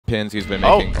pins. He's been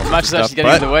making the match is actually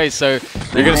getting in the way, so...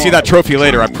 You're going to see that trophy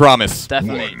later, I promise.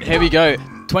 Definitely. Here we go.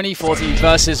 2014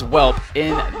 versus WELP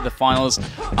in the finals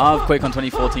of QuakeCon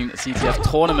 2014 CTF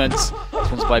tournament,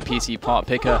 sponsored by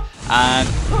PCPartPicker,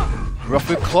 and rough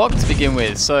with clock to begin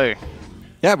with. So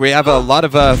yeah, we have a lot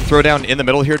of throwdown in the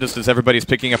middle here, just as everybody's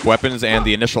picking up weapons and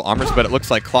the initial armors, but it looks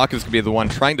like Clock is going to be the one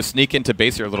trying to sneak into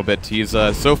base here a little bit. He's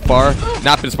so far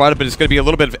not been spotted, but it's going to be a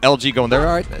little bit of LG going there.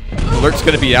 All right, Alert's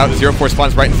going to be out. 04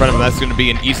 spawns right in front of him. That's going to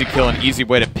be an easy kill, an easy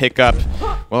way to pick up,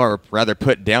 well, or rather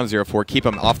put down 04, keep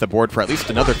him off the board for at least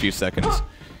another few seconds.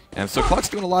 And so Clock's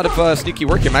doing a lot of sneaky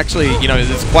work. I'm actually, you know,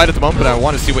 it's quiet at the moment, but I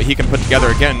want to see what he can put together.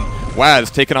 Again,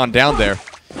 whaz taking on down there.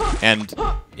 And,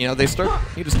 you know, they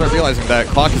need to start realizing that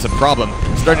Clock is a problem.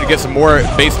 Starting to get some more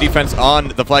base defense on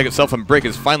the flag itself, and Brick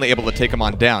is finally able to take him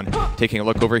on down. Taking a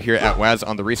look over here at whaz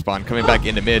on the respawn, coming back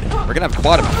into mid. We're going to have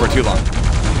Quad up before too long.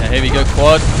 Yeah, here we go,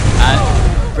 Quad.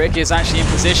 And Brick is actually in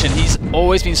position. He's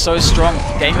always been so strong,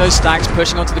 getting those stacks,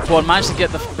 pushing onto the quad. Managed to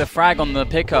get the frag on the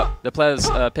pickup, the player's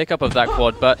pickup of that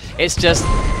quad, but it's just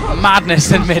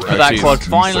madness in mid for that quad.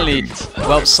 Finally,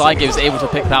 well, psygib is able to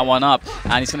pick that one up,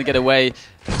 and he's going to get away.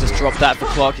 Just drop that for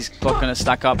Clock. He's going to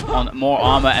stack up on more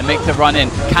armor and make the run in.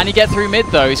 Can he get through mid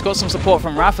though? He's got some support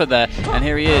from Rapha there, and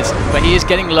here he is. But he is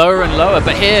getting lower and lower.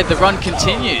 But here the run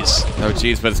continues. Oh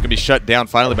geez, but it's going to be shut down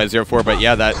finally by 04. But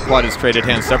yeah, that quad has traded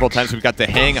hands several times. We've got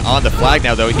DaHanG on the flag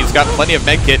now though. He's got plenty of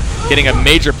medkit, getting a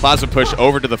major plasma push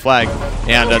over to the flag.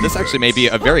 And this actually may be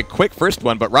a very quick first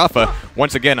one, but Rapha,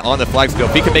 once again on the flag still.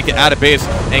 If he can make it out of base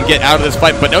and get out of this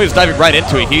fight, but no, he's diving right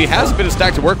into it. He has a bit of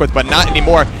stack to work with, but not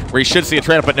anymore, where he should see a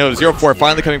trade up, but no, 04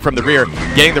 finally coming from the rear,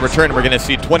 getting the return, and we're going to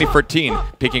see 2014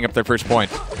 picking up their first point.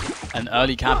 An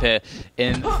early cap here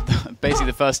in basically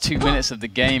the first 2 minutes of the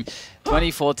game.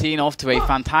 2014 off to a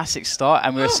fantastic start,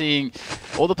 and we're seeing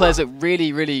all the players look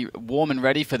really, really warm and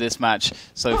ready for this match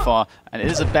so far. And it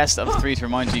is a best of 3 to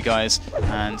remind you guys.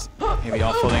 And here we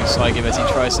are following psygib as he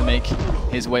tries to make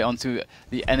his way onto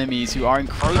the enemies who are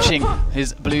encroaching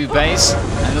his blue base.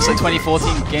 And it looks like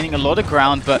 2014 gaining a lot of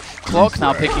ground, but Clock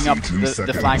now picking up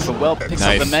the flag for WELP, picks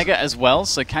up the Mega as well.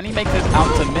 So can he make this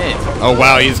out to mid? Oh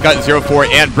wow, he's got 04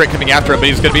 and Brick coming after him, but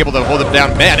he's going to be able to hold him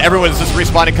down. Man, everyone's just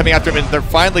respawning, coming after him, and they're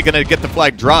finally going to get the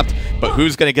flag dropped. But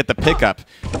who's going to get the pickup?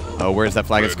 Oh, where's that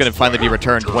flag? It's going to finally be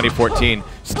returned. 2014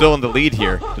 still in the lead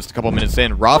here. Just a couple minutes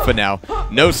in. Rapha now,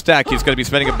 no stack. He's going to be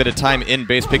spending a bit of time in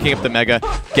base, picking up the Mega,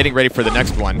 getting ready for the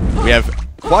next one. We have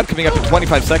Quad coming up in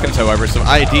 25 seconds, however. So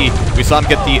ID, we saw him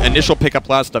get the initial pickup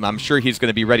last time. I'm sure he's going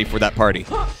to be ready for that party.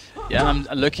 Yeah, I'm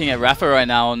looking at Rapha right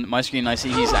now on my screen. I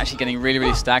see he's actually getting really,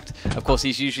 really stacked. Of course,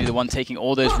 he's usually the one taking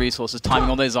all those resources, timing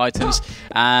all those items,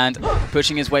 and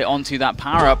pushing his way onto that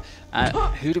power-up.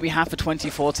 Who do we have for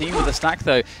 2014 with a stack,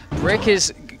 though? Brick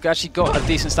has actually got a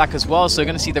decent stack as well, so we're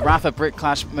going to see the Rapha Brick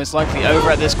clash most likely over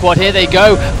at this quad. Here they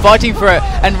go, fighting for it,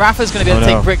 and Rapha's going to be able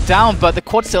to take Brick down, but the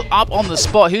quad's still up on the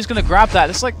spot. Who's going to grab that?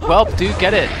 Looks like WELP do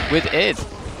get it with id.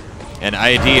 And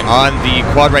ID on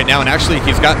the quad right now, and actually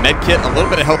he's got medkit, a little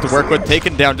bit of health to work with,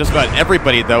 taking down just about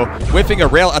everybody though. Whiffing a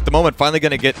rail at the moment, finally going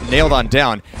to get nailed on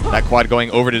down. That quad going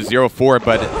over to 04,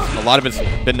 but a lot of it's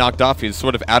been knocked off. He's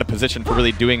sort of out of position for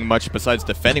really doing much besides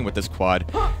defending with this quad.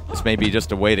 This may be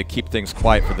just a way to keep things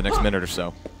quiet for the next minute or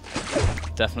so.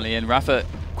 Definitely, and Rapha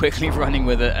quickly running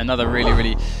with another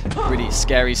really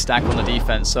scary stack on the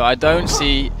defense. So I don't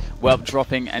see WELP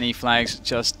dropping any flags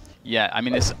just yet. I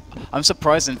mean, I'm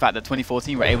surprised, in fact, that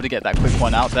 2014 were able to get that quick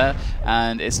one out there,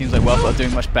 and it seems like WELP are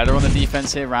doing much better on the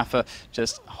defense here. Rapha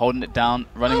just holding it down,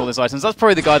 running all those items. That's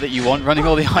probably the guy that you want, running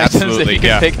all the items if you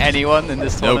can pick anyone in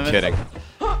this tournament. No kidding.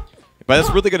 But that's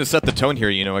really going to set the tone here,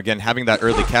 you know, again, having that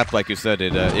early cap, like you said,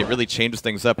 it really changes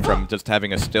things up from just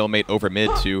having a stalemate over mid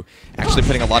to actually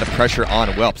putting a lot of pressure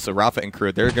on WELP. So Rapha and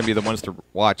crew, they're going to be the ones to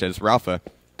watch as Rapha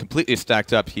completely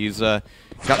stacked up. He's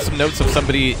got some notes of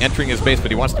somebody entering his base,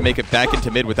 but he wants to make it back into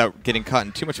mid without getting caught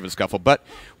in too much of a scuffle. But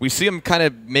we see him kind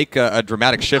of make a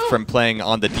dramatic shift from playing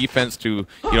on the defense to,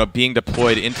 you know, being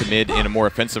deployed into mid in a more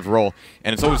offensive role.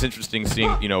 And it's always interesting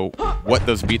seeing, you know, what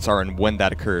those beats are and when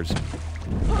that occurs.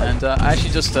 And I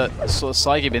actually just saw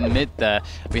psygib in mid there.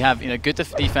 We have, you know, good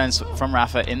defense from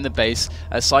Rapha in the base.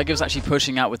 Psygib's actually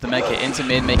pushing out with the medkit into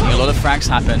mid, making a lot of frags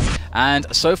happen.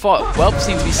 And so far, WELP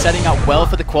seems to be setting up well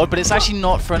for the quad, but it's actually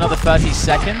not for another 30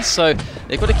 seconds. So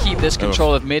they've got to keep this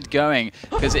control of mid going,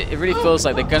 because it really feels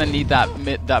like they're going to need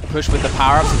that push with the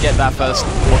power-up to get that first,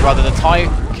 or rather the tie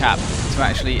cap to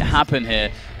actually happen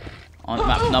here on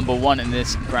map number 1 in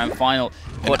this grand final.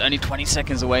 Quad only 20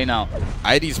 seconds away now.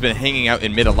 ID's been hanging out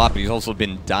in mid a lot, but he's also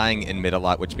been dying in mid a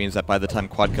lot, which means that by the time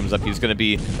Quad comes up, he's going to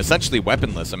be essentially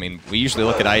weaponless. I mean, we usually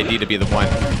look at ID to be the one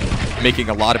making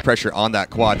a lot of pressure on that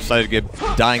quad.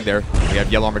 Psygib dying there. We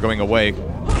have yellow armor going away.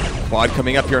 Quad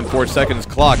coming up here in 4 seconds.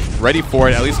 Clock ready for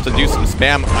it, at least to do some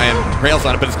spam and rails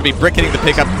on it, but it's going to be Brick getting the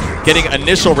pickup, getting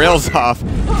initial rails off,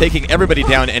 taking everybody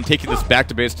down, and taking this back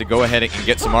to base to go ahead and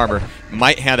get some armor.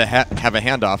 Might have a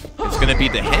handoff. It's going to be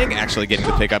DaHanG actually getting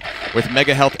the pickup with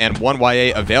mega health and 1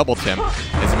 YA available to him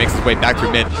as he makes his way back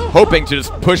through mid, hoping to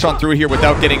just push on through here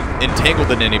without getting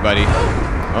entangled in anybody.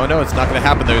 Oh no, it's not going to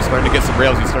happen though. He's starting to get some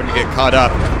rails. He's starting to get caught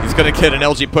up. He's going to get an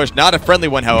LG push. Not a friendly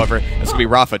one, however. It's going to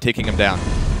be Rapha taking him down.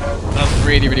 That was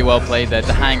really, really well played there.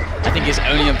 DaHanG, I think his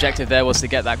only objective there was to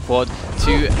get that quad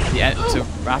to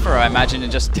Rapha, I imagine,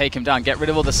 and just take him down, get rid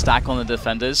of all the stack on the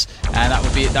defenders, and that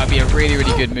would be a really,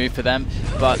 really good move for them.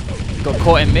 But got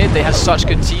caught in mid. They had such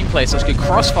good team play, such good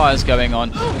crossfires going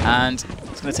on, and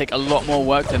it's going to take a lot more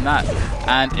work than that.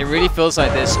 And it really feels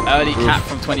like this early cap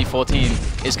from 2014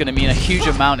 is going to mean a huge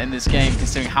amount in this game,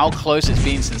 considering how close it's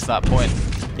been since that point.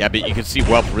 Yeah, but you can see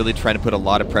WELP really trying to put a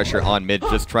lot of pressure on mid,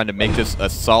 just trying to make this a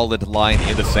solid line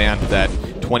in the sand that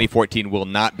 2014 will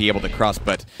not be able to cross.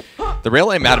 But the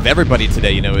rail aim out of everybody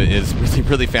today, you know, is really,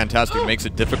 really fantastic. It makes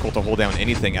it difficult to hold down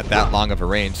anything at that long of a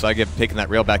range. So I get picking that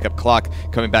rail back up. Clock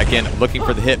coming back in, looking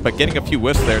for the hit, but getting a few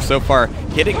whiffs there. So far,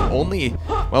 hitting only,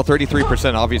 well,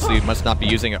 33%. Obviously, must not be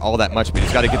using it all that much, but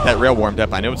he's got to get that rail warmed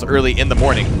up. I know it's early in the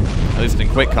morning, at least in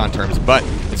QuakeCon terms, but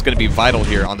it's going to be vital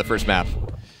here on the first map.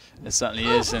 It certainly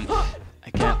is, and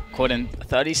again, caught in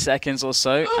 30 seconds or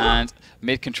so, and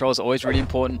mid control is always really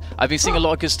important. I've been seeing a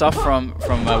lot of good stuff from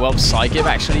WELP's psygib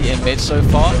actually in mid so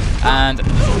far, and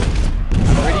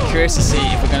I'm really curious to see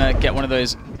if we're going to get one of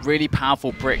those really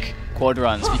powerful Brick quad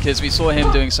runs, because we saw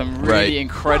him doing some really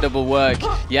incredible work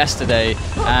yesterday,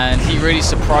 and he really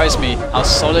surprised me how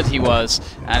solid he was.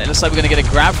 And it looks like we're going to get a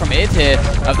grab from id here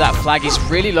of that flag. He's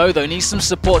really low though, needs some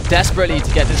support desperately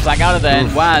to get this flag out of there,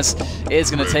 and whaz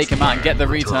is going to take him out and get the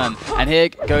return. And here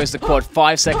goes the quad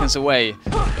 5 seconds away.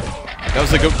 That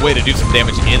was a good way to do some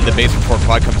damage in the base before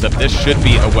quad comes up. This should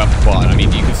be a WELP quad. I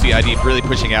mean, you can see ID really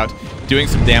pushing out, doing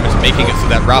some damage, making it so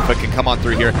that Rapha can come on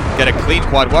through here, get a clean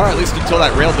quad, well, or at least until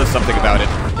that rail does something about it.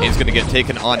 And he's going to get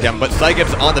taken on down. But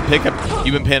psygib's on the pickup.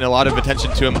 You've been paying a lot of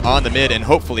attention to him on the mid, and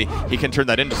hopefully he can turn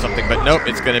that into something. But nope,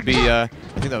 it's going to be, I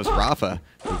think that was Rapha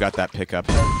who got that pickup.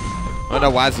 Oh no,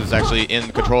 whaz is actually in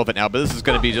control of it now, but this is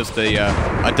going to be just a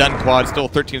done quad. Still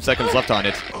 13 seconds left on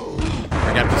it.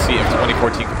 We're going to have to see if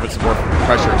 2014 can put some more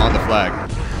pressure on the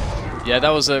flag. Yeah, that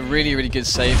was a really, really good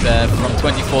save there from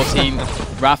 2014.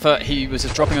 Rapha, he was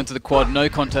just dropping onto the quad, no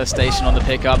contestation on the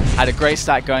pickup, had a great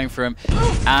stack going for him,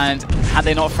 and had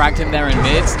they not fragged him there in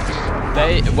mid,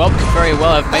 they could very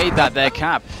well have made that their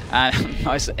cap. And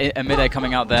nice mid-air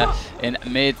coming out there in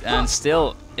mid, and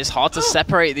still it's hard to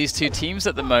separate these two teams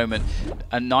at the moment,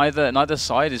 and neither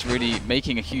side is really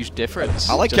making a huge difference.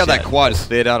 I like how that quad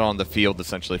stayed out on the field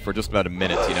essentially for just about a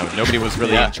minute. You know, nobody was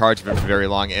really in charge of it for very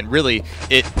long, and really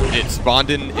it spawned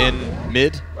in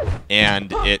mid,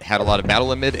 and it had a lot of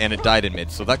battle in mid, and it died in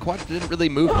mid. So that quad didn't really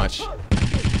move much.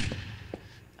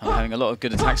 And we're having a lot of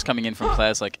good attacks coming in from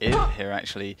players like id here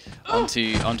actually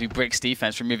onto Brick's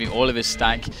defense, removing all of his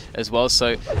stack as well.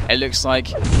 So it looks like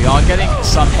we are getting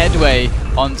some headway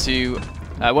onto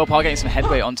WELP are getting some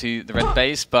headway onto the red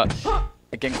base, but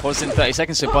again, quad's in 30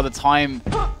 seconds, so by the time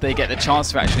they get the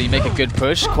chance to actually make a good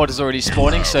push, quad is already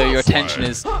spawning, so your attention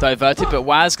is diverted. But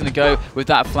whaz going to go with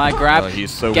that flag grab,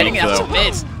 he's so getting weak, it out to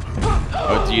mid.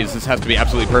 Oh geez, this has to be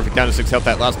absolutely perfect. Down to 6 health.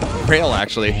 That last rail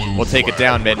actually will take it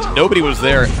down, man. Nobody was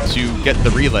there to get the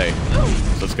relay,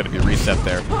 so it's going to be reset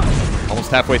there.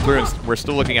 Almost halfway through, and we're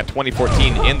still looking at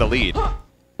 2014 in the lead.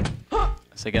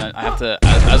 So again, I have to,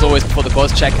 as always before the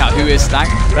quads, check out who is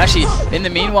stacked. But actually, in the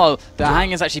meanwhile,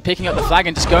 DaHanG is actually picking up the flag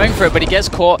and just going for it, but he gets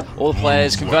caught. All the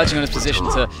players converging on his position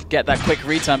to get that quick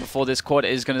return before this quad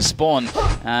is going to spawn.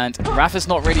 And Rapha's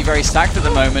not really very stacked at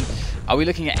the moment. Are we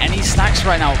looking at any stacks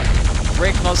right now?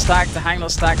 Brick not stacked, DaHanG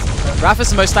not stacked. Rapha's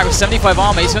the most stacked with 75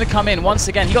 armor. He's going to come in once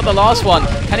again. He got the last one.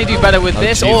 Can he do better with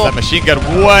this? Geez, that machine gun.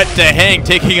 What? DaHanG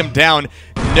taking him down.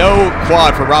 No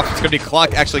quad for Rapha. It's going to be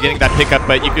Clock actually getting that pickup,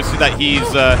 but you can see that he's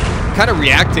kind of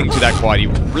reacting to that quad. He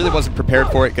really wasn't prepared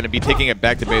for it. Going to be taking it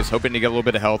back to base, hoping to get a little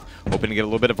bit of health, hoping to get a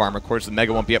little bit of armor. Of course, the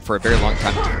Mega won't be up for a very long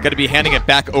time. Going to be handing it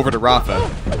back over to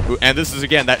Rapha. And this is,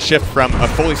 again, that shift from a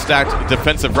fully stacked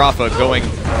defensive Rapha going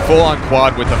full-on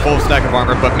quad with a full stack of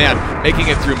armor. But, man, making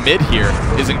it through mid here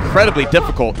is incredibly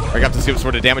difficult. We're going to have to see what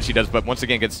sort of damage he does, but once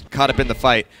again gets caught up in the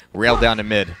fight, railed down to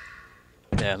mid.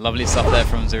 Yeah, lovely stuff there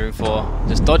from 0-4.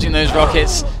 Just dodging those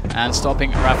rockets and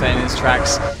stopping Rapha in his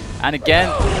tracks. And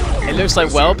again, it looks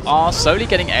like WELP are slowly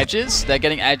getting edges. They're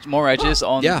getting more edges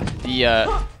on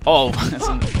the... oh,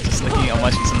 just looking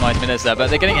watching some nice minutes there. But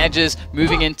they're getting edges,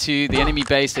 moving into the enemy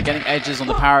base. They're getting edges on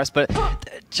the power-ups, but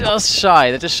they're just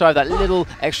shy. They're just shy of that little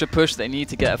extra push they need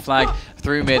to get a flag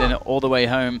through mid and all the way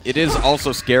home. It is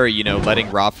also scary, you know, letting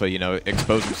Rapha, you know,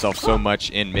 expose himself so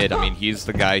much in mid. I mean, he's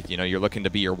the guy, you know, you're looking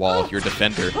to be your wall, your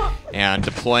defender, and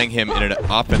deploying him in an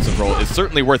offensive role is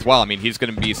certainly worthwhile. I mean, he's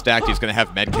going to be stacked, he's going to have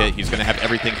medkit, he's going to have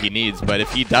everything he needs, but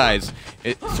if he dies,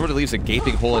 it sort of leaves a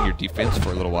gaping hole in your defense for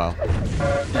a little while.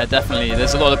 Yeah, definitely.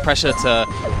 There's a lot of pressure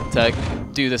to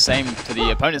do the same to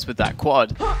the opponents with that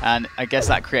quad, and I guess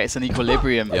that creates an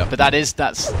equilibrium. Yep. But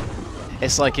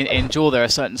it's like in Duel, there are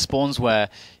certain spawns where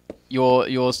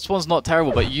your spawn's not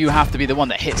terrible, but you have to be the one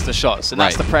that hits the shots, and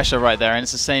that's the pressure right there. And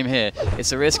it's the same here.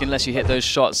 It's a risk unless you hit those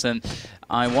shots, and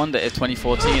I wonder if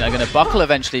 2014 are going to buckle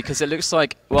eventually, because it looks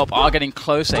like WELP are getting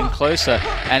closer and closer,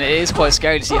 and it is quite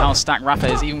scary to see how stacked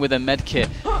Rapha is, even with a med kit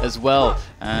as well.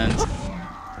 And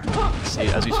see,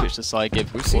 as we switch to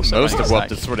psygib, we've seen most of WELP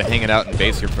just sort of hanging out in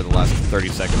base here for the last 30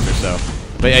 seconds or so.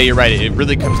 But yeah, you're right. It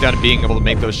really comes down to being able to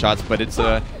make those shots, but it's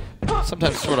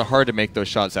sometimes sort of hard to make those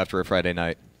shots after a Friday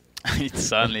night. It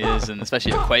certainly is, and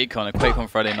especially at QuakeCon,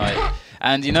 Friday night.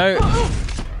 And you know,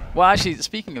 well, actually,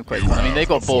 speaking of QuakeCon, I mean, they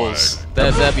got balls.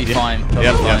 They'll be fine.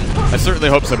 They'll be fine. I certainly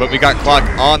hope so, but we got Clock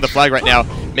on the flag right now,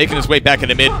 making his way back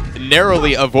into mid,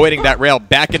 narrowly avoiding that rail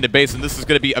back into base, and this is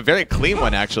going to be a very clean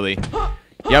one, actually.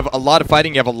 You have a lot of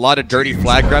fighting, you have a lot of dirty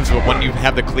flag grabs, but when you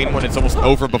have the clean one, it's almost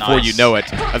over before you know it.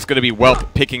 That's going to be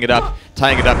WELP picking it up,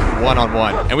 tying it up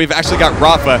one-on-one. And we've actually got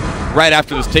Rapha right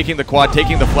after this, taking the quad,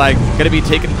 taking the flag, going to be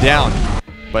taken down.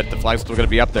 But the flag's still going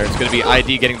to be up there. It's going to be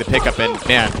ID getting the pickup, and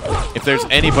man, if there's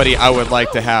anybody I would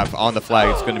like to have on the flag,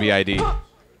 it's going to be ID.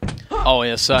 Oh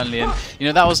yeah, certainly. And you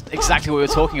know, that was exactly what we were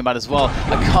talking about as well.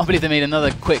 I can't believe they made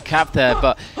another quick cap there,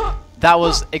 but that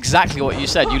was exactly what you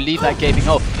said. You leave that gaping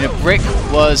hole. You know, Brick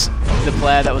was the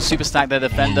player that was super stacked, their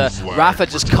defender. Rapha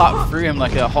just cut through him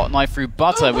like a hot knife through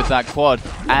butter with that quad,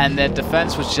 and their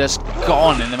defense was just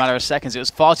gone in a matter of seconds. It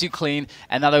was far too clean,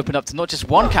 and that opened up to not just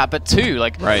one cap, but two.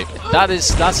 Like,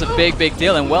 that's a big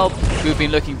deal. And WELP, who've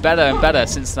been looking better and better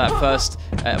since that first,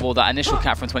 well, that initial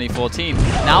cap from 2014.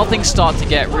 Now things start to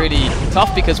get really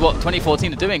tough, because what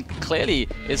 2014 are doing clearly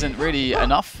isn't really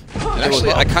enough. And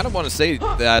actually, I kind of want to say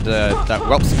that that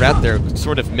WELP strat there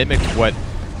sort of mimicked what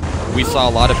we saw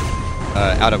a lot of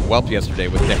out of WELP yesterday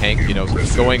with DaHanG, you know,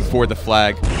 going for the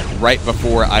flag right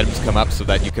before items come up so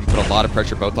that you can put a lot of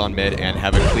pressure both on mid and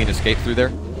have a clean escape through there.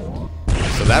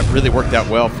 So that really worked out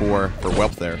well for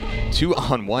WELP there.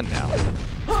 2-on-1 now.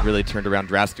 It's really turned around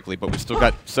drastically, but we've still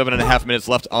got 7.5 minutes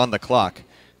left on the clock.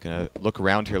 Gonna look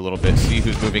around here a little bit, see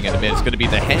who's moving in the mid. It's gonna be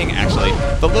DaHanG, actually.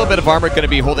 With a little bit of armor, gonna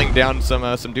be holding down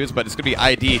some dudes, but it's gonna be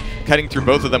ID cutting through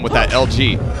both of them with that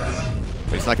LG.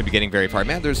 But he's not gonna be getting very far.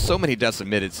 Man, there's so many deaths in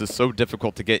mid. It's just so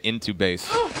difficult to get into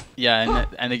base. Yeah,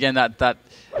 and again,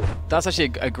 that's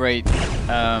actually a great.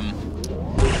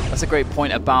 That's a great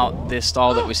point about this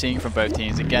style that we're seeing from both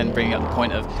teams. Again, bringing up the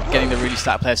point of getting the really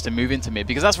stacked players to move into mid,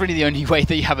 because that's really the only way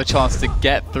that you have a chance to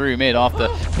get through mid after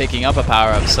picking up a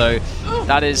power-up. So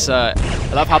that is, I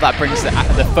love how that brings the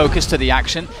focus to the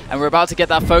action. And we're about to get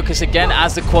that focus again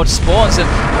as the quad spawns. And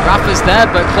Rapha's there,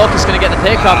 but Clock is going to get the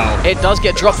pickup. Wow. It does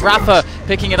get dropped. Rapha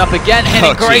picking it up again,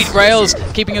 hitting great rails,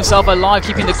 keeping himself alive,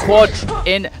 keeping the quad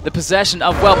in the possession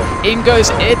of WELP. In goes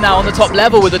Id now on the top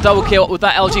level with a double kill with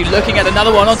that LG, looking at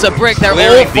another one onto Brick. They're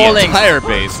all falling. The entire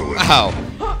base. Wow.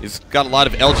 He's got a lot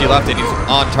of LG left, and he's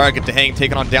on target. DaHanG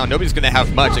taking on down. Nobody's going to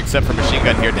have much except for Machine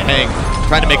Gun here. DaHanG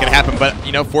trying to make it happen, but,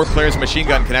 you know, 4 players Machine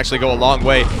Gun can actually go a long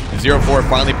way. 0-4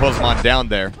 finally pulls him on down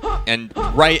there. And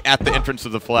right at the entrance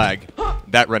of the flag,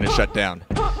 that run is shut down.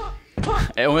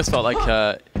 It almost felt like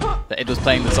that Id was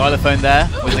playing the xylophone there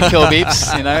with the kill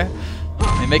beeps, you know,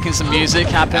 and making some music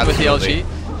happen with the LG.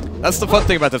 That's the fun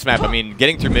thing about this map. I mean,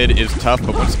 getting through mid is tough,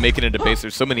 but once making it into base,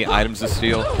 there's so many items to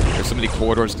steal. There's so many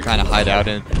corridors to kind of hide out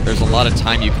in. There's a lot of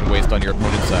time you can waste on your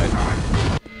opponent's side.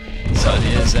 It certainly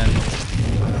is, and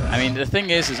I mean, the thing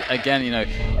is again, you know,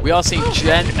 we are seeing,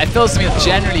 it feels to me that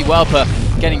generally WELP are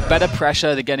getting better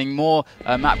pressure, they're getting more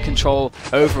map control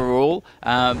overall,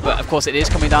 but of course it is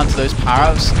coming down to those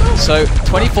power-ups. So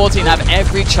 2014 have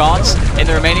every chance in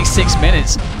the remaining 6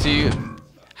 minutes to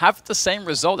have the same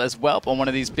result as WELP on one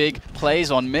of these big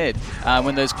plays on mid.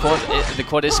 When those the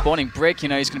quad is spawning, Brick, you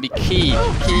know, he's going to be key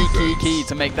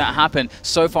to make that happen.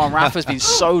 So far, Rapha's been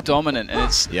so dominant, and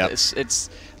it's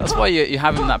that's why you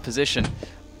have him in that position.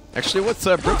 Actually, what's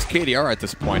Brick's KDR at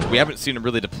this point? We haven't seen him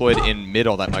really deployed in mid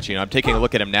all that much. You know, I'm taking a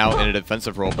look at him now in a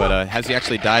defensive role, but has he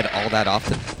actually died all that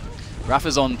often?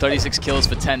 Rapha's on 36 kills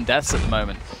for 10 deaths at the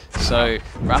moment. So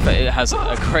Rapha has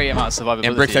a great amount of survivability.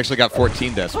 And Brick's actually got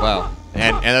 14 deaths. Wow.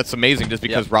 And that's amazing just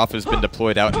because Rapha's been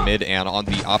deployed out in mid and on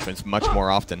the offense much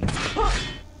more often.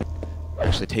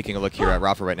 Actually taking a look here at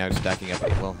Rapha right now, he's stacking up,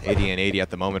 well, 80 and 80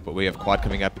 at the moment, but we have quad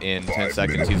coming up in 10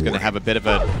 seconds. He's going to have a bit of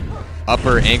an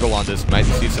upper angle on this. Might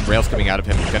see some rails coming out of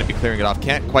him. He's going to be clearing it off.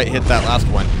 Can't quite hit that last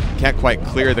one. Can't quite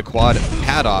clear the quad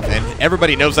pad off. And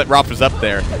everybody knows that Rapha's up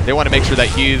there. They want to make sure that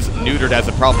he's neutered as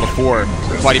a problem before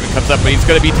the quad even comes up. But he's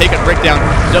going to be taking Brick down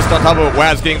just on top of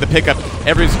whaz, getting the pickup.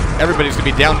 Everybody's going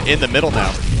to be down in the middle now.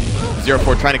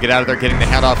 0-4 trying to get out of there, getting the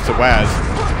handoff to whaz.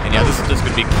 And yeah, this is just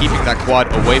going to be keeping that quad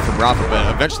away from Rapha,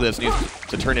 but eventually this needs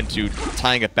to turn into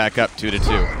tying it back up 2-2.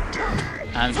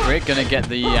 And Brick going to get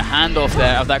the handoff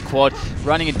there of that quad,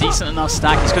 running a decent enough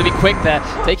stack. He's going to be quick there,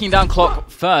 taking down Clock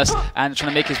first and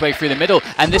trying to make his way through the middle.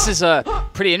 And this is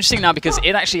pretty interesting now because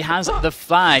it actually has the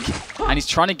flag and he's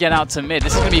trying to get out to mid.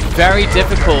 This is going to be very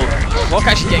difficult. Clock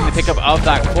actually getting the pickup of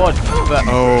that quad, but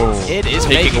it is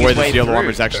taking away the yellow armor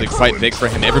is actually quite big for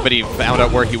him. Everybody found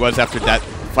out where he was after that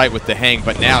fight with DaHanG,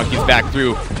 but now he's back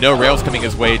through. No rails coming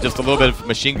his way, just a little bit of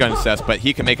machine gun cess, but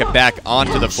he can make it back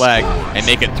onto the flag and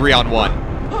make it 3-on-1.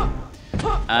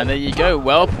 And there you go.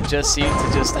 WELP just seemed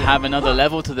to just have another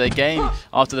level to their game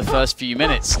after the first few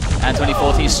minutes. And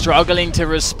 2014 struggling to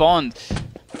respond.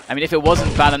 I mean, if it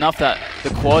wasn't bad enough that the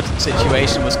quad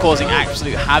situation was causing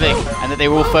absolute havoc and that they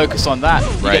were all focused on that,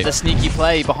 you get the sneaky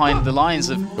play behind the lines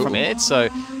from it. So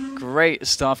great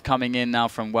stuff coming in now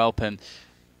from WELP. And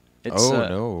it's,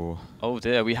 no. Oh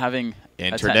dear, we're having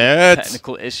Internet. a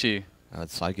technical issue.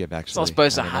 It's psygib, actually. It's not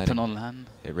supposed to happen on land.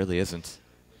 It really isn't.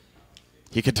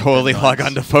 He could totally log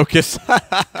on to focus.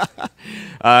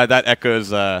 That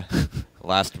echoes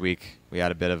last week. We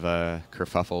had a bit of a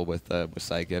kerfuffle with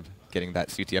psygib getting that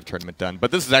CTF tournament done.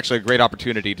 But this is actually a great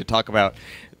opportunity to talk about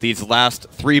these last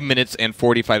 3 minutes and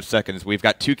 45 seconds. We've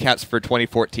got 2 caps for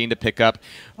 2014 to pick up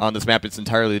on this map. It's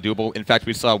entirely doable. In fact,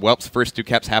 we saw WELP's first 2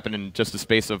 caps happen in just the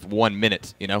space of 1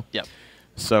 minute, you know? Yep.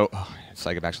 So,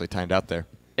 psygib actually timed out there.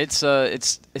 It's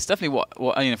definitely what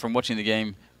you know, from watching the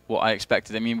game, what I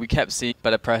expected. I mean, we kept seeing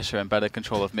better pressure and better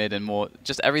control of mid and more,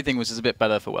 just everything was just a bit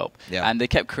better for WELP. Yeah. And they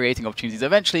kept creating opportunities.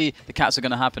 Eventually, the caps are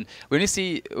going to happen. We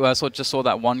only just saw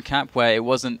that one cap where it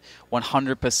wasn't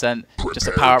 100% just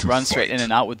a power-up run straight in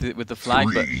and out with the flag,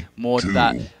 but more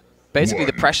that basically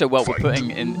the pressure WELP were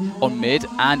putting in on mid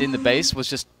and in the base was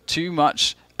just too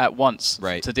much at once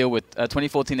to deal with.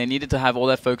 2014, they needed to have all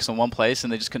their focus on one place,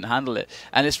 and they just couldn't handle it.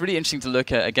 And it's really interesting to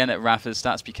look at, again, at Rapha's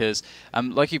stats because,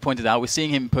 like you pointed out, we're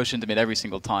seeing him push into mid every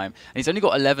single time. And he's only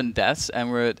got 11 deaths, and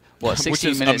we're at, what,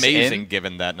 16 minutes in? Which is amazing,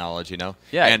 given that knowledge, you know?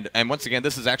 Yeah. And once again,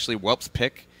 this is actually WELP's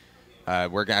pick.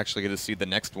 We're actually going to see the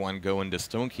next one go into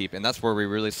Stonekeep, and that's where we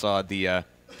really saw the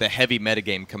heavy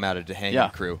metagame come out of DaHanG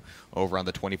and crew over on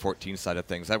the 2014 side of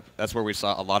things. That's where we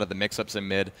saw a lot of the mix-ups in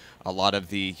mid, a lot of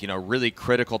the really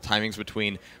critical timings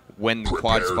between when the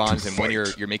quad spawns and when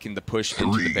you're making the push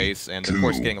into the base, and of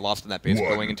course getting lost in that base,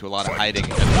 going into a lot of hiding.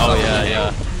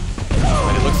 Yeah.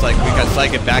 And it looks like we got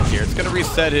psygib back here. It's going to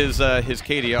reset his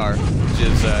KDR, which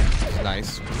is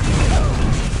nice.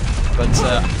 But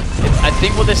I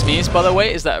think what this means, by the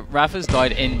way, is that Rapha's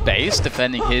died in base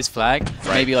defending his flag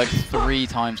maybe like 3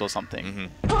 times or something.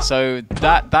 So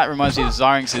that reminds me of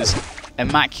zyrinx's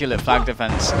immaculate flag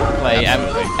defense play.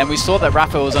 And we saw that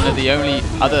Rapha was one of the only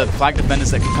other flag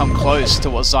defenders that could come close to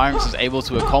what zyrinx was able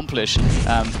to accomplish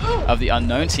of the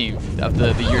unknown team, of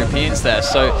the Europeans there.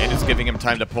 So and it's giving him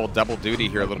time to pull double duty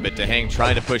here a little bit. DaHanG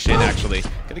trying to push in, actually.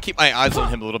 Going to keep my eyes on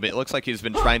him a little bit. It looks like he's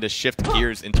been trying to shift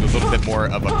gears into a little bit more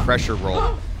of a pressure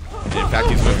role. And in fact,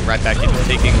 he's moving right back into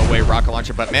taking away rocket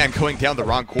launcher. But man, going down the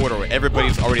wrong corridor.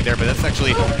 Everybody's already there, but that's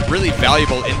actually really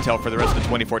valuable intel for the rest of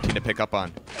 2014 to pick up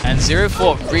on. And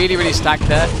 0-4 really stacked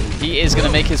there. He is going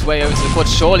to make his way over to the quad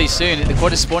surely soon. The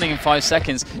quad is spawning in 5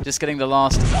 seconds, just getting the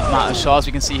last amount of shards.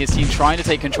 We can see his team trying to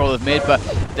take control of mid, but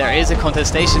there is a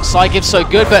contestation. psygib's so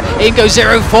good, but in goes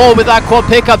 0-4 with that quad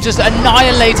pickup, just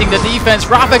annihilating the defense.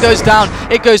 Rapha goes down.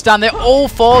 It goes down. They're all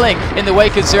falling in the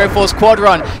wake of 0-4's quad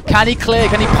run. Can he clear?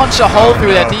 Can he punch a hole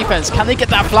through their defense? Can they get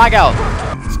that flag out?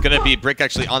 It's going to be Brick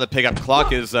actually on the pickup.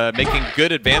 Clock is making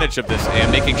good advantage of this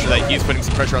and making sure that he's putting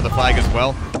some pressure on the flag as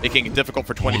well, making it difficult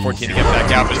for 2014 to get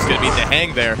back out, but it's going to be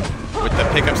DaHanG there with the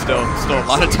pickup still a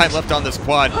lot of time left on this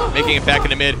quad, making it back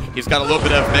into mid. He's got a little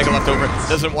bit of mega left over,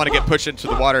 doesn't want to get pushed into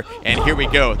the water, and here we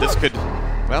go. This could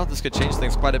change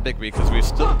things quite a bit because we've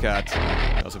still got,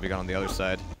 what else have we got on the other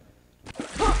side?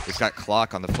 We've got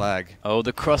Clock on the flag. Oh,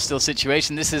 the cross-still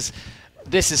situation. This is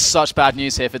This is such bad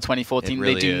news here for 2014.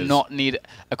 Really they do is. not need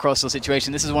a cross-kill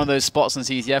situation. This is one of those spots on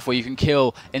CTF where you can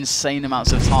kill insane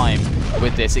amounts of time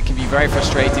with this. It can be very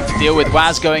frustrating to deal with.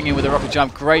 whaz going in with a rocket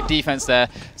jump. Great defense there.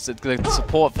 So the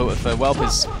support for WELP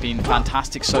has been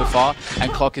fantastic so far,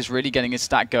 and Clock is really getting his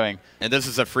stack going. And this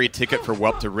is a free ticket for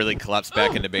WELP to really collapse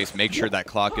back into base, make sure that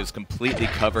Clock is completely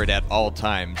covered at all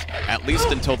times, at least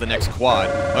until the next quad.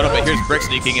 Oh no, but here's Brick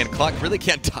sneaking in. Clock really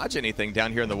can't dodge anything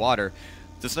down here in the water.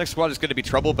 This next squad is going to be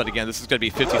trouble, but again, this is going to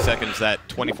be 50 seconds that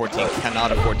 2014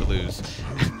 cannot afford to lose.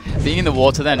 Being in the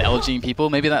water then, LGing people,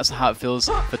 maybe that's how it feels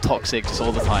for Toxic just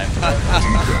all the time.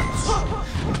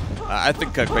 I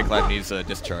think Quakelive needs a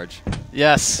discharge.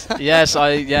 Yes, yes,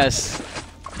 yes.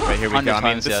 Right, here we go. I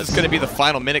mean, this yes. is going to be the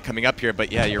final minute coming up here,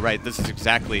 but yeah, you're right. This is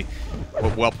exactly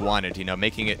what WELP wanted, you know,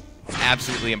 making it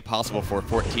absolutely impossible for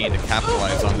 14 to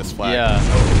capitalize on this flag.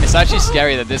 Yeah, it's actually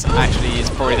scary that this actually is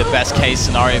probably the best case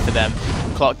scenario for them.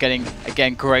 Clock getting,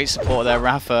 again, great support there.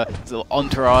 Rapha, his little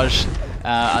entourage,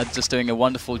 just doing a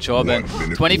wonderful job. And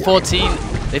 2014,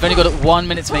 they've only got 1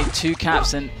 minute to make 2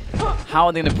 caps, and how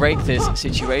are they going to break this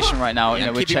situation right now? Yeah, you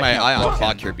know, I'm keeping my eye on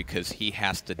Clock here because he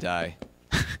has to die.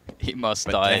 He must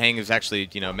but die. DaHanG is actually,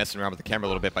 you know, messing around with the camera a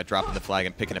little bit by dropping the flag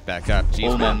and picking it back up. Jeez,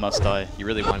 All men must die. He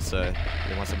really wants some of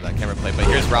that camera play. But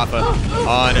here's Rapha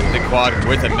on the quad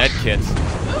with a med kit.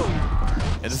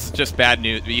 And this is just bad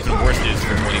news, even worse news for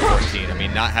 2014. I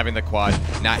mean, not having the quad,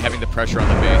 not having the pressure on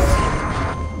the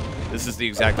base. This is the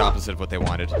exact opposite of what they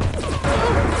wanted.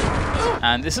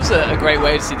 And this is a great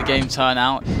way to see the game turn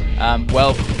out.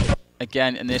 Well,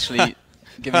 again, initially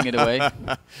giving it away.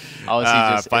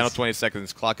 Final 20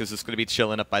 seconds. Clock is just going to be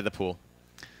chilling up by the pool.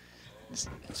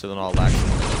 Chilling all lax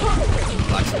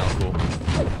and all cool.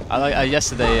 I like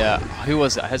yesterday. Who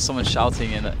was it? I heard someone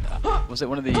shouting in. Was it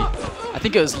one of the? I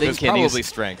think it was Lincoln. It was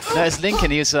probably Strenx. No, it's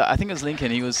Lincoln. He was. I think it was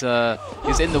Lincoln. He was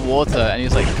in the water and he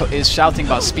was like he was shouting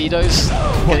about speedos.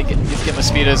 Need to get my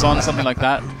speedos on, something like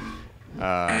that.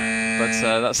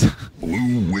 But that's.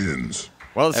 Blue wins.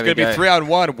 Well, it's going to be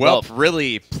 3-on-1. WELP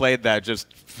really played that just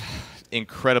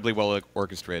incredibly well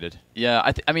orchestrated.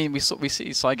 Yeah, I mean we see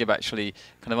psygib actually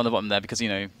kind of on the bottom there because you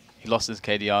know he lost his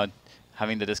KDR,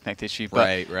 having the disconnect issue.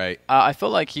 But right. I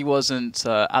felt like he wasn't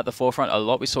at the forefront a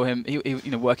lot. We saw him, you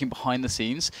know, working behind the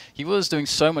scenes. He was doing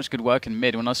so much good work in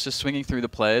mid when I was just swinging through the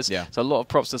players. Yeah. So a lot of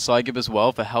props to psygib as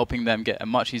well for helping them get a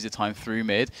much easier time through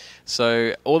mid.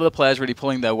 So all of the players really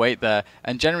pulling their weight there.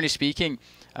 And generally speaking,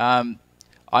 I'm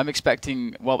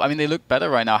expecting. Well, I mean they look better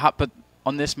right now. But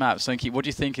on this map, Sonky, what do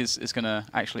you think is going to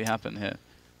actually happen here?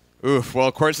 Oof. Well,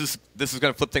 of course this is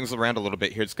going to flip things around a little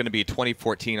bit here. It's going to be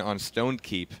 2014 on Stone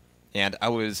Keep. And I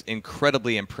was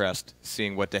incredibly impressed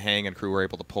seeing what DaHanG and crew were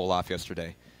able to pull off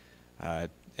yesterday. And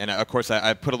of course,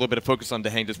 I put a little bit of focus on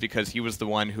DaHanG just because he was the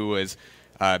one who was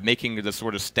making the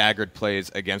sort of staggered plays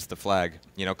against the flag.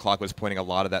 You know, Clock was pointing a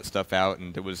lot of that stuff out,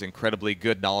 and it was incredibly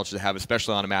good knowledge to have,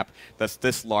 especially on a map that's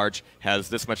this large, has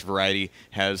this much variety,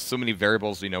 has so many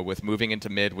variables, you know, with moving into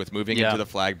mid, with moving into the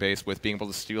flag base, with being able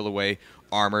to steal away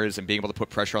armors and being able to put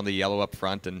pressure on the yellow up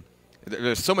front. And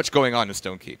there's so much going on in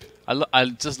Stone Keep. I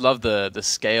just love the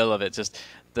scale of it, just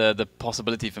the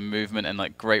possibility for movement and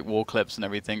like great wall clips and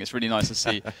everything. It's really nice to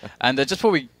see. And just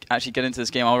before we actually get into this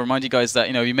game, I'll remind you guys that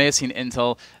you may have seen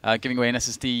Intel giving away an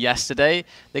SSD yesterday.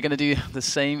 They're going to do the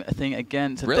same thing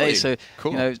again today. Really? So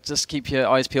Cool. just keep your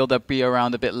eyes peeled. They'll be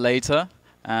around a bit later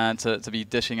and to be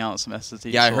dishing out some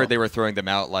SSDs. Yeah, I heard they were throwing them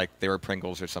out like they were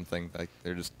Pringles or something. Like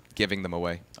they're just giving them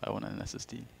away. I want an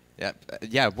SSD.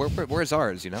 Yeah. Where's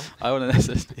ours? You know. I want an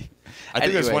SSD. I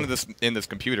think there's one of this in this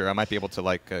computer. I might be able to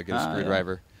like get a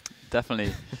screwdriver. Yeah.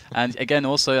 Definitely. And again,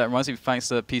 also, that reminds me, thanks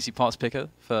to PCPartPicker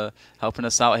for helping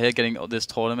us out here, getting this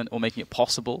tournament or making it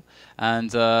possible. And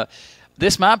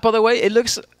this map, by the way, it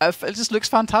just looks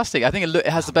fantastic. I think it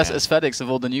has the best aesthetics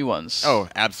of all the new ones. Oh,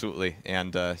 absolutely.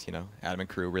 And Adam and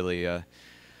crew really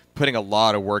putting a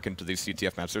lot of work into these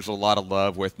CTF maps. There's a lot of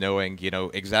love with knowing,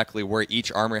 exactly where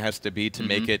each armor has to be to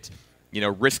make it,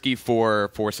 risky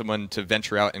for someone to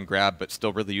venture out and grab, but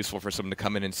still really useful for someone to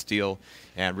come in and steal.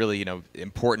 And really,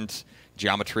 important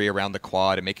geometry around the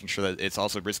quad and making sure that it's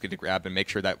also risky to grab and make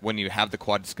sure that when you have the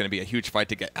quad, it's going to be a huge fight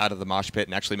to get out of the mosh pit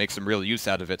and actually make some real use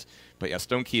out of it. But yeah,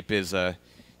 Stone Keep is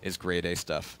grade A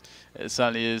stuff. It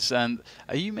certainly is. And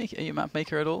are you a map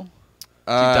maker at all?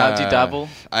 Do you dabble?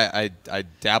 I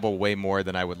dabble way more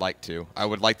than I would like to. I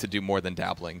would like to do more than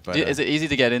dabbling. But is it easy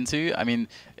to get into? I mean,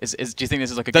 do you think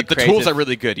this is like a good the creative? tools are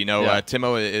really good. You know,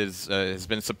 Timo has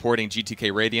been supporting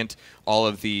GTK Radiant. All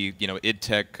of the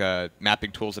IdTech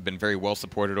mapping tools have been very well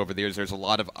supported over the years. There's a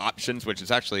lot of options, which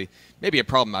is actually maybe a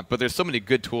problem. But there's so many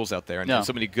good tools out there and there's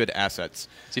so many good assets.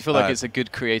 So you feel like it's a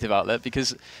good creative outlet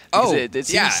because it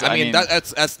seems, yeah. I mean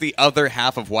that's the other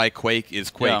half of why Quake is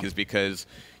Quake is because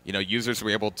users were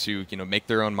able to, make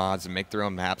their own mods and make their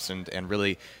own maps and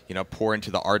really, pour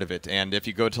into the art of it. And if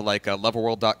you go to like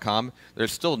levelworld.com,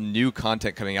 there's still new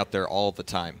content coming out there all the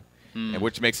time, and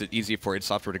which makes it easy for id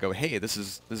Software to go, hey, this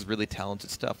is really talented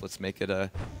stuff. Let's make it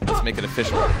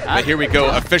official. But here we go,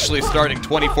 officially starting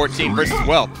 2014 versus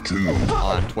WELP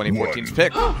on 2014's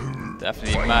pick.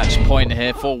 Definitely match point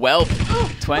here for WELP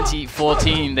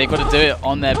 2014. They've got to do it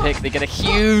on their pick. They get a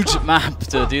huge map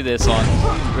to do this on.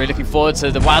 Really looking forward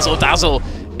to the Wazzle Dazzle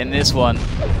in this one. And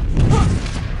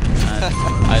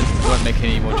I won't make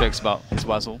any more jokes about his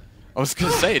Wazzle. I was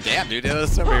going to say, damn, dude,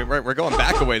 we're going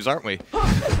back a ways, aren't we?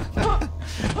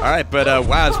 All right, but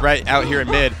whaz right out here in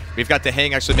mid. We've got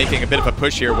DaHanG actually making a bit of a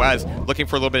push here. whaz looking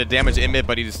for a little bit of damage in mid,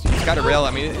 but he's got a rail.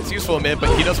 I mean, it's useful in mid,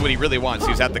 but he knows what he really wants.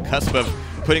 He's at the cusp of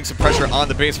putting some pressure on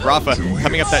the base. Rapha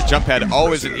coming up that jump pad,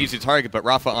 always an easy target, but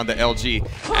Rapha on the LG,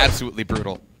 absolutely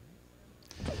brutal.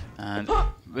 And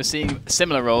we're seeing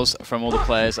similar roles from all the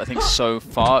players, I think, so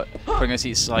far. We're going to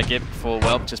see psygib for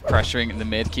WELP just pressuring in the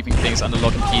mid, keeping things under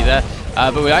lock and key there.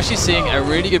 But we're actually seeing a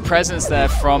really good presence there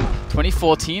from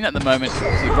 2014 at the moment.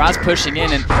 whaz pushing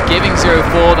in and giving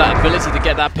 0-4 that ability to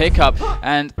get that pickup.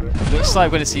 And looks like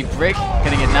we're going to see Brick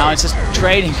getting it now. It's just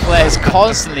trading players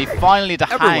constantly. Finally,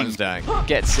 DaHanG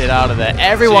gets it out of there.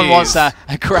 Everyone wants a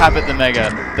grab at the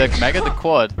Mega. The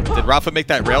quad. Did Rapha make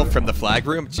that rail from the flag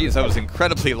room? Jeez, that was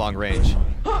incredibly long range.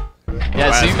 Yeah,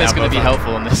 I assume that's going to be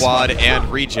helpful in this quad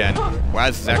and regen.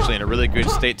 whaz is actually in a really good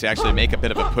state to actually make a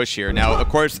bit of a push here. Now, of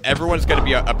course, everyone's going to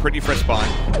be a pretty fresh spawn.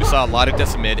 We saw a lot of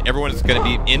decimid. Everyone's going to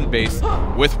be in base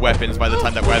with weapons by the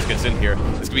time that whaz gets in here.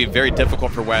 It's going to be very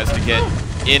difficult for whaz to get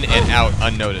in and out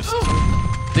unnoticed.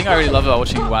 The thing I really love about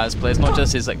watching whaz play is not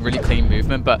just his really clean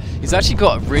movement, but he's actually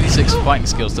got really sick fighting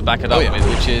skills to back it up with,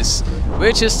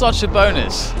 which is such a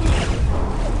bonus.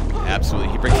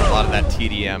 Absolutely, he brings a lot of that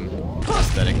TDM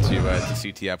aesthetic to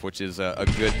CTF, which is a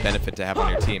good benefit to have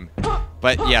on your team.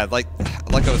 But yeah, like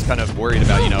I was kind of worried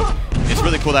about, it's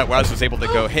really cool that whaz was able to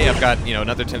go, hey, I've got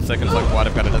another 10 seconds like quad,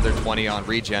 I've got another 20 on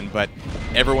regen, but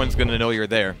everyone's going to know you're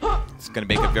there. It's going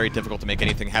to make it very difficult to make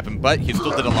anything happen, but he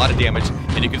still did a lot of damage,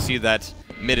 and you can see that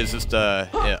mid is just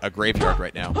a graveyard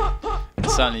right now. It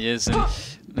certainly is, and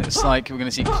looks like we're going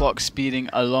to see clock speeding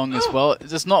along as well.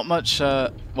 There's not much,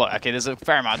 there's a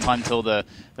fair amount of time till the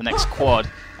next quad,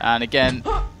 and again,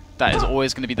 that is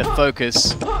always going to be the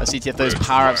focus of CTF, those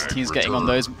power-ups the team's getting on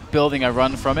those, building a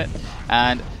run from it,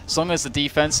 and as long as the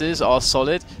defenses are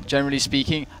solid, generally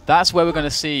speaking, that's where we're going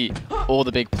to see all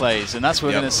the big plays, and that's where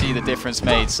we're going to see the difference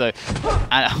made. So,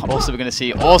 and also we're going to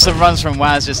see awesome runs from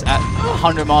whaz just at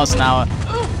 100 miles an hour.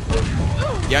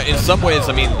 Yeah, in some ways,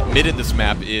 I mean, mid in this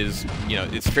map is,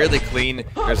 it's fairly clean.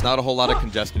 There's not a whole lot of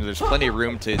congestion. There's plenty of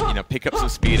room to, pick up some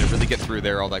speed and really get through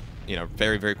there all that,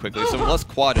 very, very quickly. So unless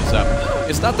quad is up,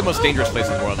 it's not the most dangerous place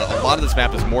in the world. A lot of this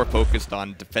map is more focused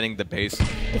on defending the base,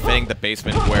 defending the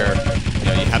basement where,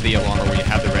 you have the Yolong, where you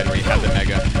have the red, where you have the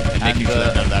Mega, and making sure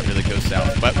that none of that really goes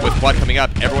south. But with quad coming up,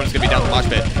 everyone's going to be down the mosh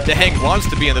pit. DaHanG wants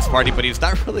to be in this party, but he's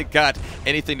not really got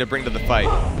anything to bring to the fight.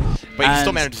 But he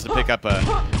still manages to pick up a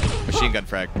machine gun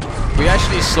frag. We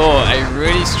actually saw a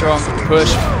really strong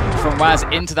push from whaz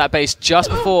into that base just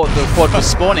before the quad was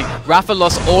spawning. Rapha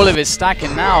lost all of his stack,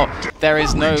 and now there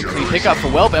is no clean pickup for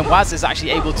WELP, and whaz is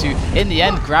actually able to, in the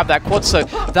end, grab that quad. So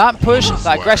that push,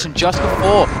 that aggression just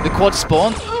before the quad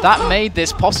spawned, that made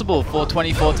this possible for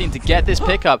 2014 to get this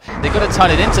pickup. They've got to turn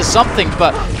it into something,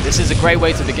 but this is a great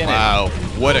way to begin it. Wow,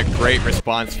 what a great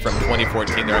response from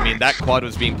 2014 there. I mean, that quad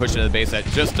was being pushed into the base at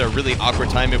just a really awkward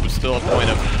time. It was still a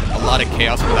point of a lot of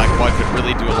chaos where that quad could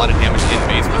really do a lot of damage in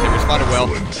base, but they responded well,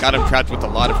 got him trapped with a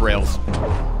lot of rails.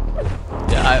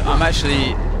 Yeah, I'm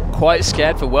actually quite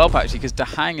scared for WELP actually, because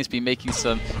DaHanG has been making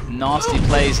some nasty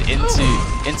plays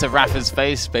into Rapha's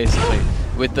face basically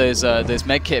with those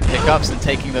medkit pickups and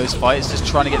taking those fights, just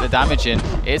trying to get the damage in.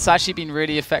 It's actually been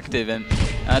really effective, and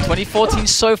 2014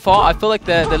 so far, I feel like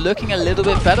they're looking a little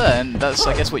bit better, and that's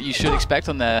I guess what you should expect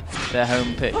on their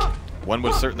home pick. One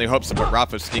would certainly hope so, but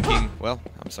rapha sneaking, well,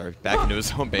 I'm sorry, back into his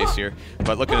home base here,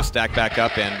 but looking to stack back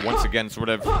up and once again sort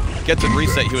of get the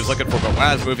reset he was looking for, but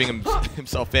whaz moving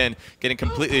himself in, getting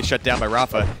completely shut down by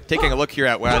rapha. Taking a look here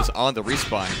at whaz on the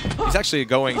respawn. He's actually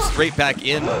going straight back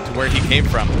in to where he came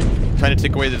from, trying to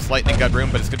take away this lightning gun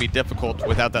room, but it's going to be difficult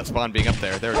without that spawn being up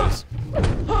there. There it is.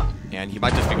 And he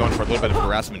might just be going for a little bit of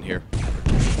harassment here.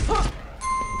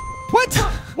 What?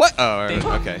 What? Oh,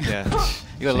 okay, yeah.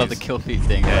 You gotta love the kill feed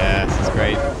thing. Yeah, this is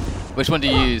great. Which one do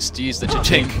you use? Do you use the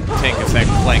Tink is that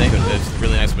flank. It's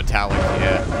really nice metallic.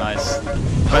 Yeah, nice.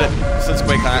 But since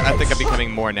QuakeCon, I think I'm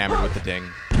becoming more enamored with the ding.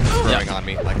 It's growing on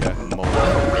me like a mole.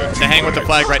 DaHanG with the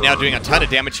flag right now, doing a ton of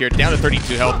damage here, down to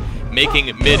 32 health,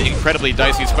 making mid incredibly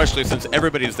dicey, especially since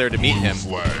everybody's there to meet him.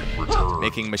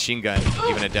 Making machine gun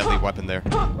even a deadly weapon there.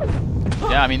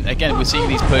 Yeah, I mean, again, we're seeing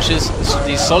these pushes,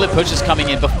 these solid pushes coming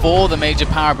in before the major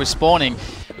power-up is spawning.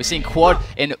 We're seeing quad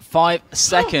in 5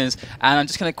 seconds, and I'm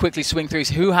just going to quickly swing through.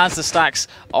 So who has the stacks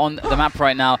on the map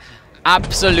right now?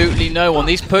 Absolutely no one.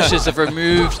 These pushes have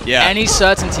removed any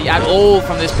certainty at all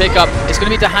from this pickup. It's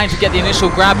going to be DaHanG to get the initial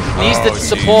grab. He needs the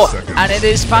support, and it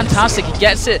is fantastic. He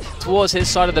gets it towards his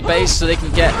side of the base so they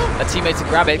can get a teammate to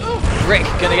grab it. Brick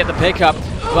going to get the pickup,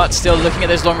 but still looking at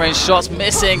those long-range shots,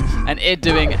 missing, and it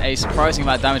doing a surprising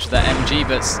amount of damage with that MG,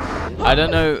 but I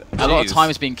don't know, a lot of time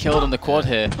is being killed on the quad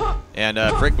here. And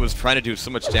Brick was trying to do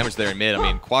so much damage there in mid. I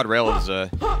mean, quad rail is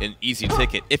an easy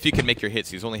ticket if you can make your hits.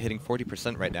 He's only hitting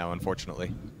 40% right now,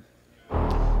 unfortunately.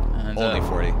 And, only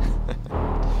 40.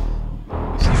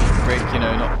 We've seen Brick, you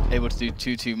know, not able to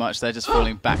do too much. They're just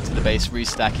falling back to the base,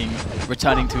 restacking,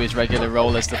 returning to his regular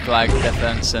role as the flag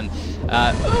defense. And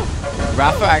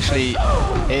rapha actually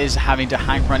is having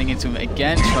DaHanG running into him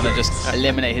again, trying to just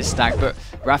eliminate his stack. But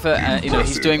rapha, you know,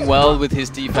 he's doing well with his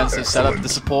defensive setup. The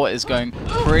support is going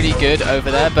pretty good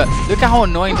over there. But look at how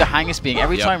annoying DaHanG is being.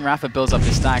 Every time rapha builds up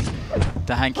his stack,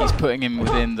 DaHanG keeps putting him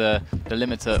within the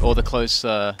limiter or the close,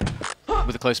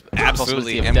 with the close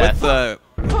possibility of death.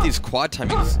 With these quad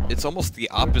timings, it's almost the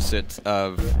opposite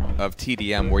of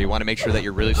TDM, where you want to make sure that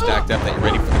you're really stacked up, that you're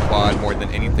ready for the quad more than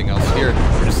anything else. Here,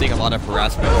 we're just seeing a lot of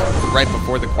harassment right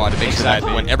before the quad to make sure that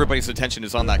when everybody's attention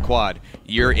is on that quad,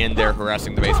 you're in there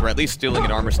harassing the base, or at least stealing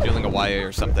an armor, stealing a YA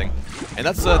or something. And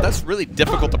that's really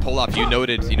difficult to pull off. You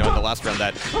noted, you know, in the last round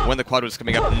that when the quad was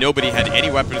coming up, nobody had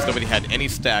any weapons, nobody had any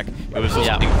stack. It was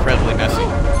just incredibly messy.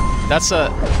 That's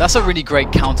a really great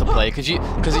counterplay, because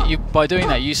you by doing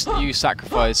that you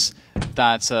sacrifice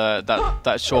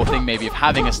that sure thing maybe of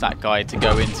having a stack guy to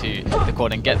go into the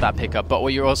quad and get that pickup. But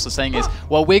what you're also saying is,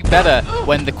 well, we're better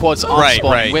when the quads aren't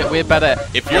spawning. We're better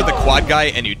if you're the quad guy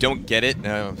and you don't get it. You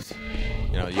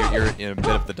know, you're in a bit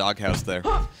of the doghouse there.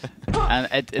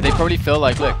 And they probably feel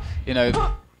like, look, you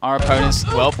know, our opponents,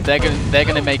 well, they're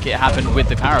gonna make it happen with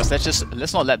the power-ups.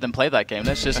 Let's not let them play that game.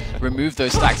 Let's just remove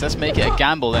those stacks. Let's make it a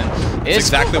gamble. And it's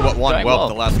exactly what won WELP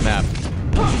the last map.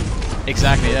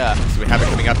 Exactly, yeah. So we have it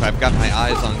coming up. I've got my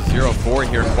eyes on 0-4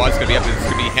 here. Quad's gonna be up. He's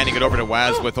gonna be handing it over to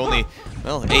whaz with only,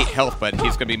 well, 8 health, but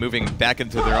he's gonna be moving back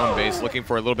into their own base, looking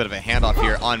for a little bit of a handoff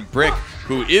here on Brick,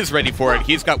 who is ready for it.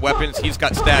 He's got weapons. He's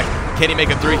got stack. Can he make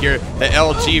it through here? The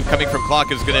LG coming from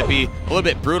Clock is gonna be a little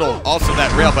bit brutal. Also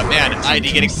that rail, but man,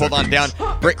 ID getting pulled on down.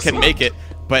 Brick can make it,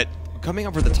 but coming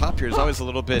over the top here is always a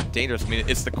little bit dangerous. I mean,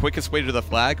 it's the quickest way to the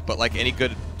flag, but like any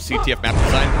good CTF map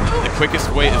design, the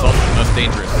quickest way is also the most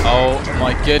dangerous. Oh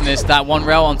my goodness, that one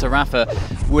rail onto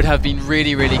rapha would have been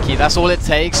really, really key. That's all it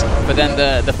takes, but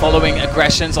then the following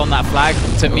aggressions on that flag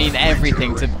to mean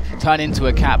everything, to turn into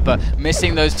a cap. But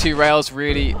missing those 2 rails,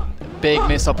 really big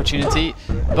missed opportunity,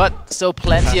 but still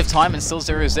plenty of time and still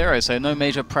 0-0, so no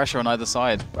major pressure on either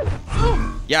side.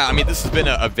 Yeah, I mean, this has been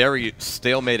a very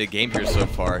stalemated game here so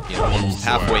far, you know, almost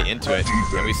halfway into it,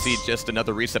 and we see just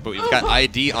another reset, but we've got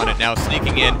ID on it now,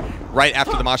 sneaking in right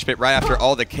after the mosh pit, right after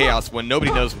all the chaos, when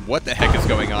nobody knows what the heck is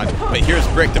going on, but here's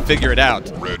Brick to figure it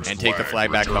out and take the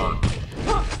flag back home.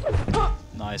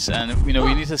 Nice, and you know,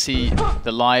 we need to see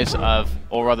the lives of,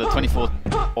 or rather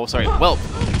WELP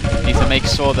need to make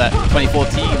sure that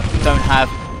 2014 don't have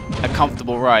a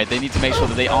comfortable ride. They need to make sure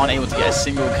that they aren't able to get a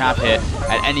single cap here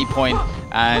at any point.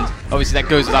 And obviously that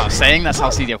goes without saying, that's how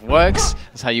CTF works,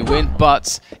 that's how you win,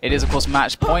 but it is of course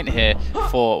match point here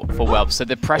for WELP. So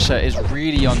the pressure is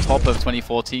really on top of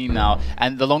 2014 now,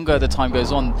 and the longer the time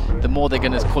goes on, the more they're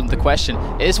going to call into question,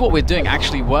 is what we're doing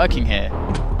actually working here?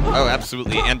 Oh,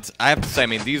 absolutely, and I have to say, I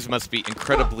mean, these must be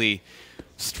incredibly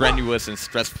strenuous and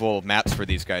stressful maps for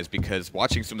these guys, because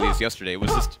watching some of these yesterday, it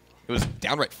was just it was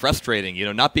downright frustrating, you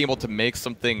know, not being able to make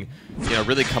something, you know,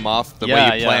 really come off the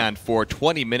way you planned for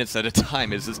 20 minutes at a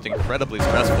time is just incredibly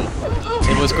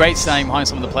stressful. It was great standing behind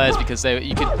some of the players because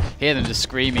you could hear them just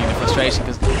screaming in frustration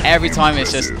because every time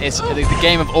it's the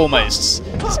game of almosts.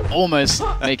 Just almost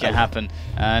make it happen.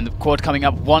 And the quad coming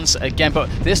up once again, but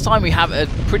this time we have a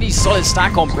pretty solid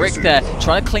stack on Brick there,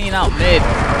 trying to clean out mid.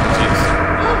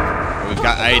 We've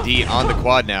got ID on the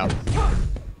quad now.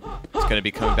 He's going to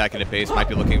be coming back into base, might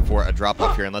be looking for a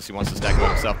drop-off here unless he wants to stack it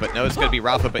himself. But no, it's going to be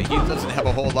Rapha, but he doesn't have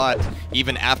a whole lot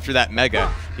even after that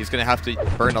Mega. He's going to have to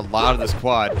burn a lot of this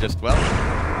quad. Just, well,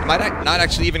 it might not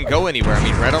actually even go anywhere. I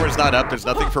mean, Red Armor's not up. There's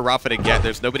nothing for Rapha to get.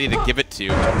 There's nobody to give it to.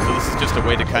 So this is just a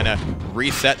way to kind of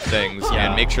reset things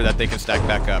and make sure that they can stack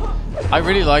back up. I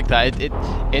really like that.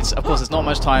 It's of course, there's not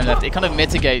much time left. It kind of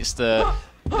mitigates the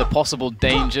possible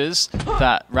dangers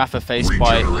that Rapha faced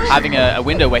by having a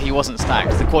window where he wasn't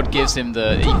stacked. The quad gives him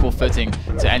the equal footing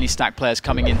to any stacked players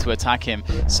coming in to attack him.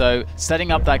 So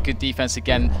setting up that good defense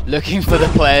again, looking for the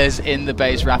players in the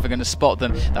base. Rapha going to spot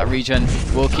them. That regen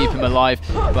will keep him alive.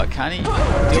 But can he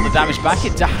deal the damage back?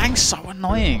 DaHanG's so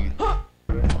annoying.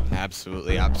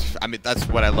 Absolutely. I mean, that's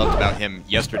what I loved about him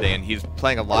yesterday, and he's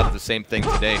playing a lot of the same thing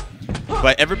today.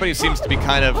 But everybody seems to be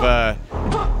kind of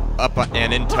up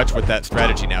and in touch with that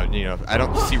strategy now. You know, I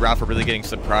don't see Rapha really getting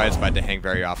surprised by DaHanG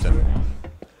very often.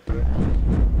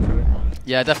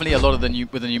 Yeah, definitely a lot of the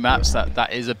new maps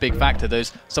that is a big factor.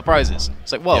 Those surprises.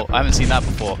 It's like, whoa, I haven't seen that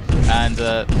before, and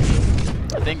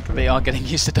I think they are getting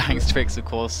used to DaHanG's tricks, of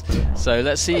course. So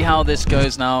let's see how this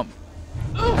goes now.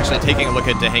 Actually, taking a look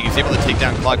at DaHanG, he's able to take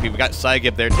down Clock. We've got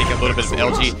psygib there taking a little bit of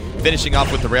LG, finishing off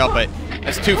with the rail, but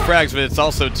that's 2 frags, but it's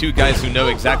also 2 guys who know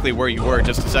exactly where you were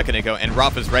just a second ago, and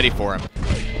Rapha's ready for him.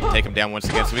 Take him down once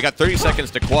again. So we got 30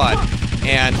 seconds to quad,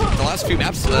 and the last few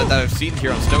maps that I've seen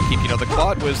here on Stonekeep, you know, the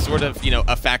quad was sort of, you know,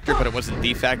 a factor, but it wasn't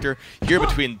the factor. Here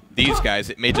between these guys,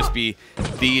 it may just be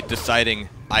the deciding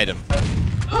item.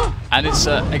 And it's,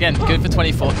 again, good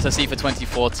to see for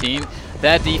 2014.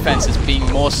 Their defense is being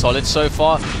more solid so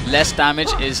far. Less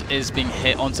damage is being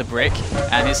hit onto Brick,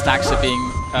 and his stacks are being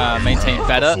maintained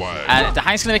better. And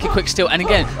DaHanG's going to make a quick steal. And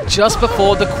again, just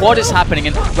before the quad is happening,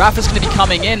 and Rapha's going to be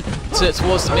coming in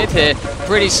towards the mid here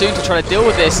pretty soon to try to deal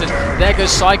with this. And there goes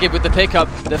psygib with the pickup.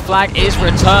 The flag is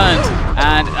returned,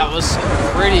 and that was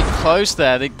pretty close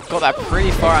there. They got that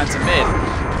pretty far into mid.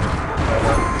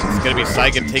 It's going to be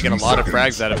psygib taking a lot of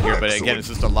frags out of here, but again, it's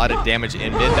just a lot of damage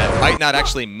in mid. That might not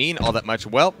actually mean all that much.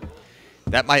 Well,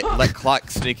 that might let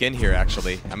Clock sneak in here,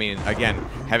 actually. I mean, again,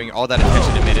 having all that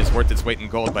attention to mid is worth its weight in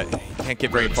gold, but he can't get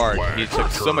very far. He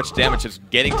took so much damage just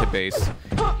getting to base.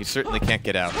 He certainly can't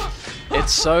get out.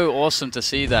 It's so awesome to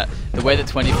see that, the way that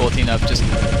 2014 are just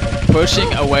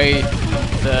pushing away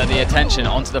the attention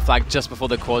onto the flag just before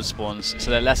the quad spawns, so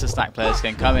that lesser stack players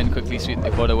can come in, quickly sweep the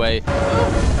quad away.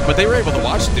 But they were able to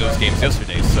watch those games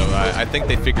yesterday, so I think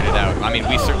they figured it out. I mean,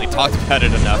 we certainly talked about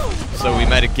it enough, so we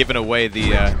might have given away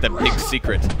the big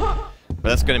secret. But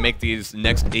that's going to make these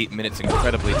next 8 minutes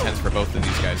incredibly tense for both of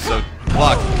these guys. So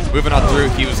Clock, moving on through,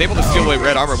 he was able to steal away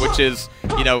red armor, which is,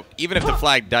 you know, even if the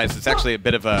flag dies, it's actually a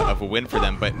bit of a win for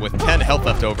them. But with 10 health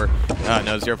left over,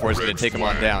 no, 0-4 is going to take him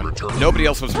on down. Nobody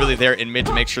else was really there in mid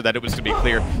to make sure that it was going to be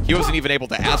clear. He wasn't even able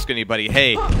to ask anybody,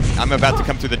 hey, I'm about to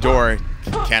come through the door,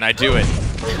 can I do it?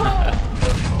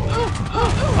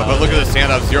 But look at the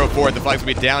standoff, 0-4, the flag's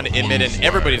going to be down in mid, and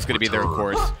everybody's going to be there, of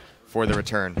course, for the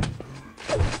return.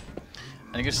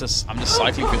 I think it's just, I'm just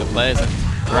cycling through the players, and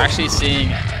we're actually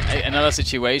seeing another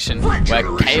situation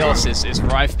where chaos is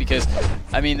rife because,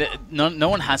 I mean, no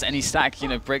one has any stack. You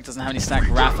know, Brick doesn't have any stack,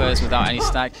 Rapha is without any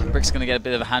stack. Brick's going to get a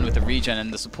bit of a hand with the regen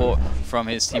and the support from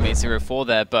his teammate 0-4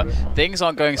 there, but things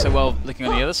aren't going so well looking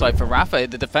on the other side. For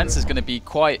Rapha, the defense is going to be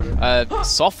quite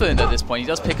softened at this point. He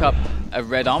does pick up a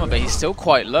red armor, but he's still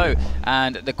quite low,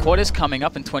 and the quad is coming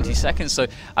up in 20 seconds, so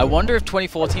I wonder if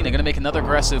 2014 are going to make another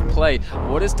aggressive play.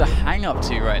 What is DaHanG up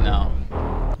to right now?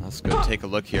 Let's go take a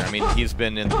look here. I mean, he's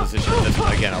been in the position,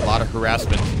 again, a lot of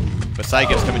harassment, but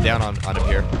psygib's coming down on him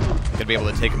here. Going to be able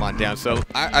to take him on down, so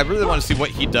I really want to see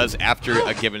what he does after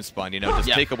a given spawn, you know, just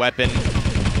take a weapon,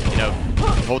 you know,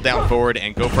 hold down forward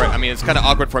and go for it. I mean, it's kind of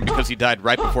awkward for him because he died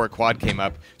right before a quad came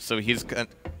up, so he's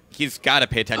got to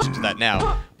pay attention to that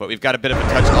now. But we've got a bit of a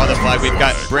touch on the flag. We've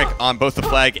got Brick on both the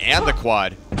flag and the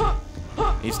quad.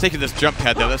 He's taking this jump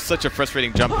pad, though. That's such a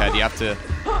frustrating jump pad. You have to,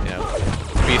 you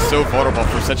know, be so vulnerable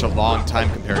for such a long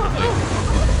time comparatively.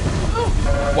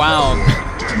 Wow.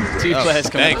 Two players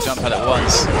coming to jump pad at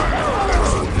once.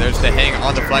 There's DaHanG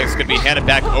on the flag. It's going to be handed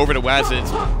back over to whaz. It's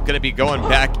going to be going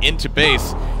back into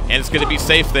base. and it's going to be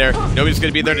safe there. Nobody's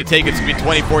going to be there to take it. It's going to be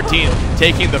 2014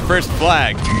 taking the first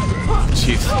flag.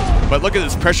 Jeez. But look at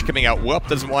this pressure coming out. WELP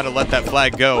doesn't want to let that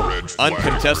flag go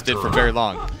uncontested for very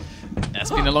long.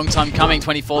 It's been a long time coming.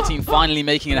 2014 finally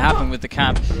making it happen with the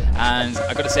cap, and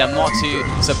I got to say I'm not too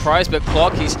surprised. But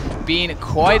Clock, he's been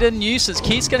quite a nuisance.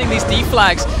 Keeps getting these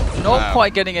deflags, not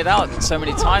quite getting it out so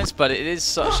many times, but it is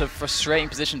such a frustrating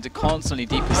position to constantly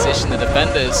deposition the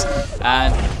defenders.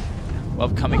 And well,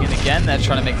 coming in again, they're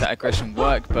trying to make that aggression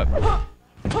work, but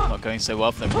not going so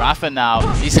well for them. Rapha now,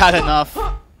 he's had enough.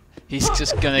 He's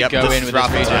just going to go in with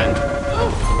this regen.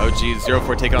 Oh geez,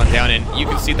 0-4 taken on down, and you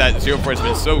can see that 0-4 has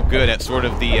been so good at sort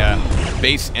of the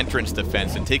base entrance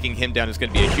defense, and taking him down is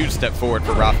going to be a huge step forward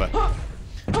for Rapha.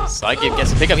 psygib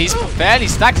gets a pickup. He's barely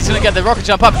stacked. He's going to get the rocket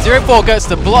jump up. 0-4 goes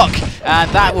to block,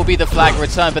 and that will be the flag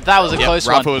return, but that was a close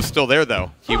one. Rapha was still there,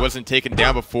 though. He wasn't taken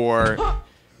down before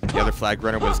the other flag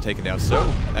runner was taken down, so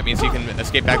that means he can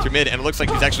escape back through mid, and it looks like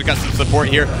he's actually got some support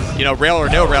here. You know, rail or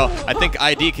no rail, I think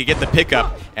ID could get the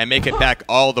pickup and make it back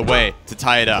all the way to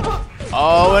tie it up.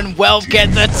 Oh, and WELP get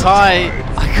the tie.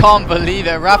 I can't believe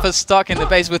it. Rapha's stuck in the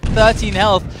base with 13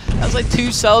 health. That's like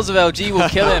 2 cells of LG will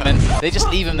kill him, and they just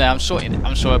leave him there. I'm sure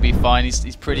he'll be fine.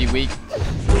 He's pretty weak.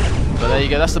 But there you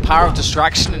go. That's the power of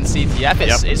distraction in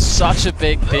CTF. It's such a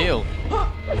big deal.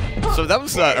 So that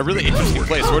was a really interesting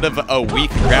play, sort of a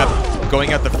weak grab,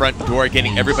 going out the front door,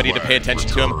 getting everybody to pay attention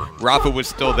to him. Rapha was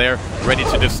still there, ready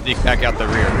to just sneak back out the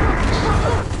rear.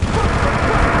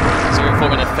 So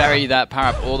we're going to ferry that power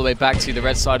up all the way back to the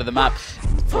red side of the map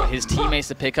for his teammates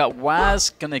to pick up. whaz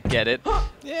going to get it.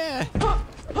 Yeah.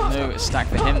 No stack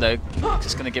for him, though.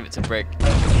 Just going to give it to Brick.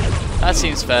 That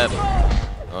seems fair.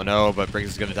 Oh no, but Brick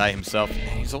is going to die himself.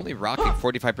 He's only rocking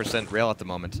 45% rail at the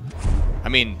moment. I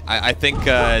mean, I think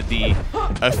the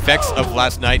effects of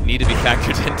last night need to be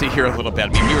factored into here a little bit. I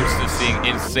mean, we were just seeing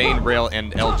insane rail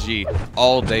and LG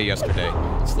all day yesterday.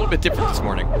 It's a little bit different this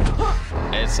morning.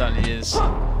 It certainly is.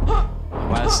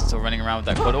 whaz still running around with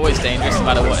that quad. Always dangerous no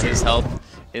matter what his health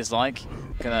is like.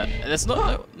 There's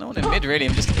no one in mid really.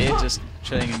 I'm just here, just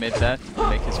chilling in mid there.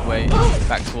 Make his way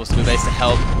back towards the base to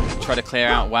help try to clear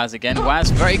out whaz again.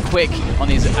 whaz very quick on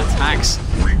these attacks,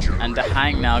 and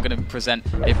DaHanG now going to present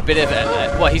a bit of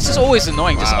well, he's just always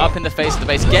annoying, just up in the face of the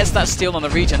base. Gets that steal on the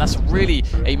regen. That's really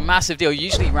a massive deal.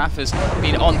 Usually Rapha's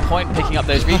been on point picking up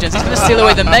those regens. He's going to steal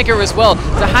away the mega as well.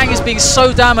 DaHanG is being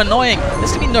so damn annoying.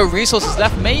 There's going to be no resources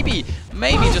left. Maybe,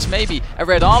 just maybe, a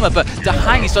red armor, but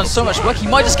DaHanG has done so much work. He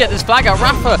might just get this flag out.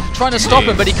 Rapha trying to stop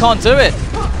him, but he can't do it.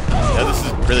 Yeah, this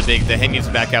is really big. DaHanG needs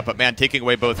to back up, but man, taking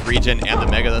away both regen and the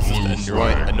mega, this is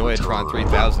Annoyatron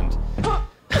 3000.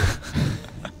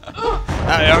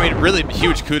 I mean, really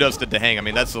huge kudos to DaHanG. I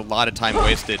mean, that's a lot of time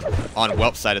wasted on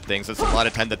WELP's side of things. That's a lot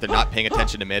of time that they're not paying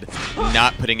attention to mid,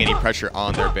 not putting any pressure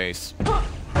on their base.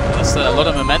 That's a lot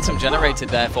of momentum generated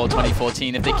there for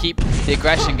 2014. If they keep the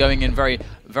aggression going in very,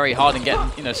 very hard and get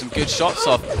some good shots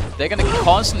off, they're going to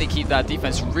constantly keep that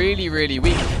defense really, really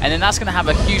weak, and then that's going to have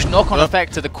a huge knock-on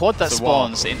effect to the quad that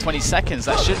spawns in 20 seconds.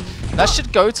 That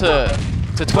should go to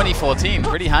 2014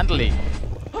 pretty handily.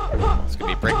 It's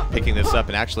going to be Brick picking this up,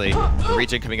 and actually the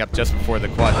regen coming up just before the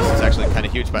quad. This is actually kind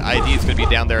of huge, but ID is going to be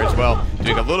down there as well,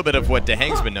 doing a little bit of what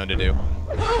DaHanG's been known to do.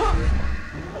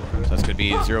 So that's going to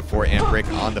be 0-4 and Brick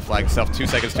on the flag itself. 2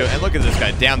 seconds to it. And look at this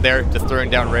guy down there, just throwing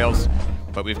down rails.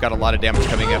 But we've got a lot of damage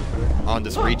coming up on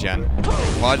this regen.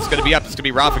 Quad is going to be up. It's going to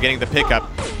be Rapha getting the pickup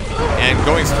and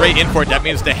going straight in for it. That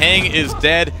means DaHanG is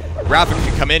dead. Rapha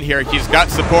can come in here. He's got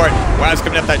support. whaz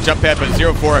coming up that jump pad, but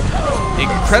 0-4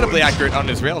 incredibly accurate on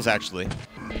his rails, actually.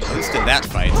 At least in that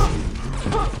fight.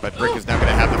 But Brick is now going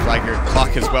to have the flag here.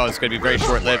 Clock as well. It's going to be very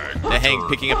short-lived. DaHanG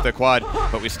picking up the quad,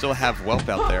 but we still have WELP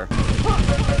out there.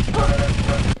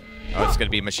 Oh, it's going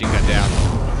to be machine gun down.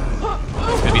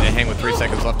 It's going to be DaHanG with 3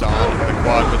 seconds left on the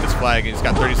quad with his flag. He's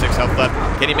got 36 health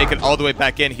left. Can he make it all the way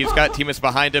back in? He's got teammates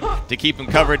behind him to keep him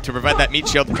covered, to provide that meat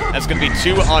shield. That's going to be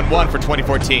 2-on-1 for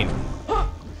 2014.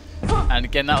 And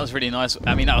again, that was really nice.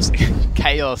 I mean, that was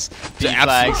chaos.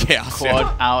 D-flags,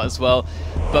 quad out as well.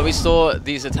 But we saw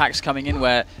these attacks coming in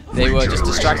where they were just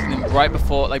distracting them right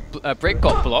before, like, Brick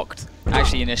got blocked,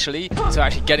 actually, initially, so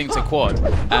actually getting to quad.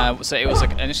 So it was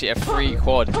like initially a free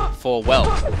quad for WELP.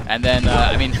 And then,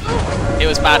 I mean, it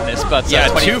was madness, but yeah,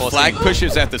 2 flag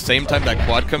pushes at the same time that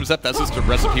quad comes up, that's just a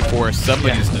recipe for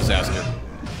somebody's disaster.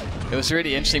 It was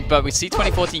really interesting, but we see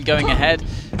 2014 going ahead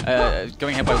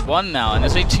by 1 now, and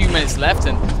there's only 2 minutes left,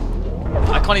 and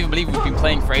I can't even believe we've been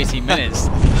playing for 18 minutes.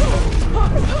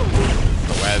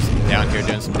 whaz down here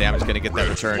doing some damage, going to get that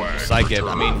return. psygib,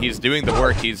 I mean, he's doing the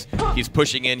work. He's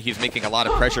pushing in. He's making a lot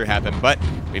of pressure happen, but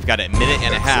we've got a minute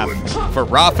and a half for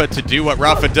Rapha to do what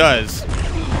Rapha does.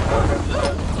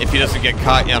 if he doesn't get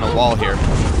caught on a wall here.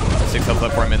 6 health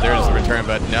left for him, and there's the return,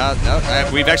 but no.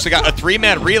 We've actually got a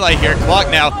 3-man relay here. Clock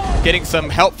now getting some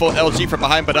helpful LG from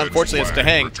behind, but unfortunately it's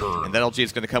DaHanG, and that LG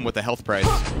is going to come with a health price.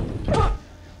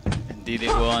 Indeed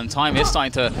it will, and time is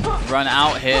starting to run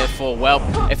out here for WELP.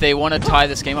 If they want to tie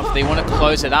this game up, if they want to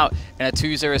close it out in a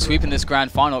 2-0 sweep in this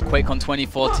grand final at QuakeCon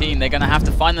 2014, they're going to have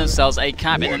to find themselves a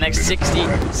cap in the next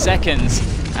 60 seconds,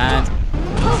 and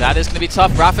that is going to be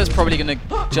tough. Rapha's probably going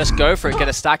to just go for it, get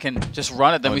a stack, and just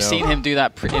run at them. We've seen him do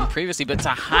that previously, but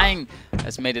DaHanG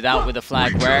has made it out with a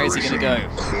flag. Where is he going to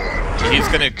go? He's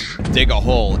going to dig a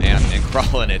hole and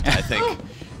crawl in it, I think.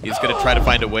 He's going to try to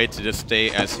find a way to just stay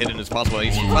as hidden as possible.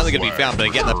 He's finally going to be found, but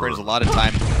again, that burns a lot of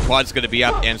time. Quad's going to be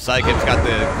up, and psygib's got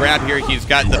the grab here. He's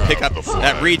got the pickup.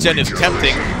 That regen is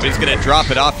tempting, but he's going to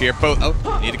drop it off here.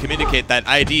 Need to communicate that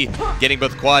ID, getting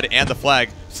both quad and the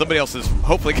flag. Somebody else has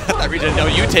hopefully got that regen. No,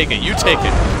 you take it, you take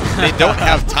it. They don't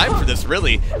have time for this,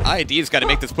 really. ID's got to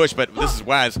make this push, but this is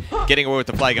whaz getting away with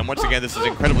the flag, and once again, this is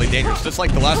incredibly dangerous. Just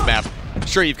like the last map,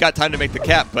 sure, you've got time to make the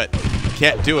cap, but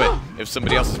can't do it if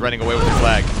somebody else is running away with the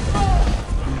flag.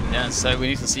 Yeah, so we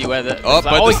need to see where the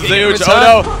but this is huge.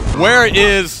 Oh no, where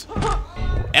is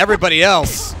everybody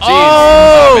else? Jeez.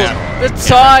 Oh, the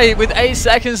tie with 8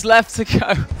 seconds left to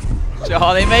go.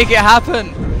 Oh, they make it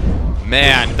happen.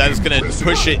 Man, that is going to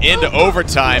push it into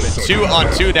overtime.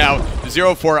 2-on-2 now,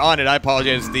 0-4 on it. I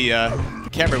apologize, the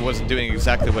camera wasn't doing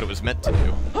exactly what it was meant to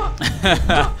do.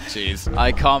 Jeez.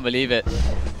 I can't believe it.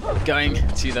 Going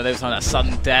to the overtime, that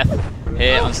sudden death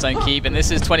here on Stone Keep, and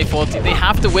this is 2014. They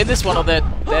have to win this one or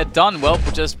they're done. WELP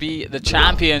will just be the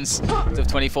champions of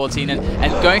 2014,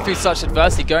 and going through such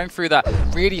adversity, going through that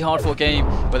really hard-fought game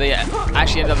where they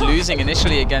actually ended up losing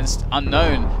initially against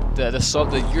Unknown,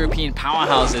 the European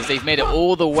powerhouses. They've made it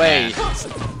all the way.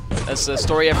 It's a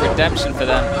story of redemption for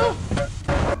them.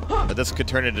 But this could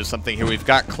turn into something here. We've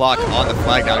got Clock on the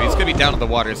flag now. He's going to be down in the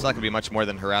water. It's not going to be much more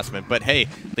than harassment. But hey,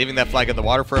 leaving that flag in the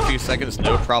water for a few seconds,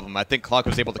 no problem. I think Clock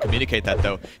was able to communicate that,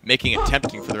 though, making it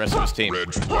tempting for the rest of his team. Yeah,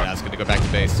 it's going to go back to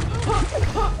base.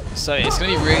 So it's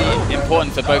going to be really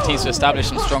important for both teams to establish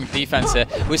some strong defense here.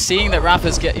 We're seeing that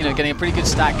rapha's getting a pretty good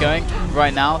stack going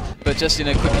right now, but just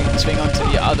quickly swing on to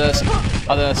the other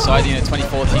side,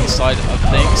 2014 side of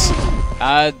things.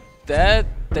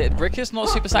 Brick is not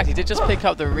super stacked. He did just pick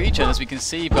up the regen, as we can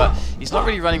see, but he's not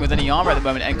really running with any armor at the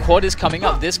moment, and Quad is coming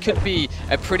up. This could be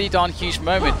a pretty darn huge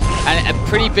moment, and a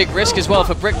pretty big risk as well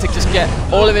for Brick to just get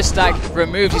all of his stack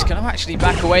removed. He's going to actually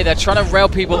back away. They're trying to rail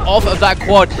people off of that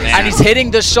Quad, and he's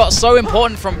hitting the shot so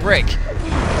important from Brick.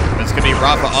 It's going to be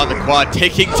Rapha on the quad,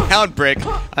 taking down Brick.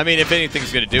 I mean, if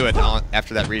anything's going to do it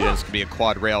after that regen, it's going to be a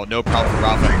quad rail. No problem for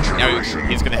Rapha. Now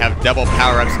he's going to have double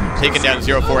power-ups, taking down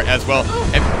 0-4 as well.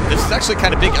 And this is actually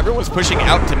kind of big. Everyone's pushing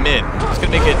out to mid. It's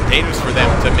going to make it dangerous for them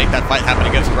to make that fight happen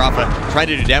against Rapha, trying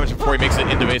to do damage before he makes it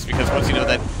into base, because once you know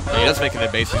that he does make it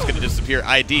into base, he's going to disappear.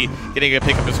 ID getting a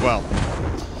pickup as well.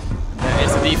 There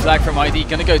is the D flag from ID.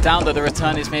 Going to go down, though. The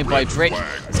return is made by Brick.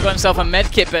 He's got himself a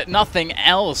med kit, but nothing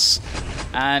else.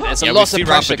 And it's a lot of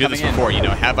pressure coming in. We've seen Rapha do this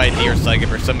before, have ID or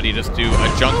psygib or somebody just do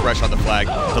a junk rush on the flag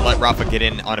to let Rapha get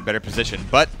in on a better position.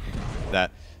 But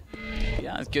that...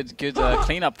 Yeah, good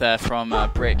cleanup there from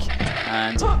Brick.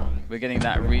 And we're getting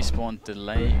that respawn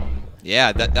delay.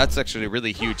 Yeah, that's actually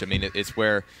really huge. I mean, it's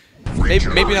where...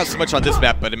 Maybe not so much on this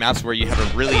map, but in maps where you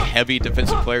have a really heavy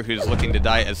defensive player who's looking to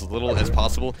die as little as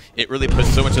possible, it really puts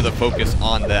so much of the focus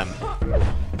on them.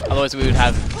 Otherwise we would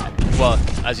have, well,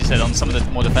 as you said, on some of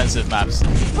the more defensive maps,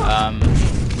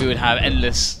 we would have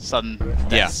endless sudden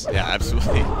deaths. Yeah,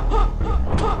 absolutely.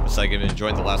 It's like I'm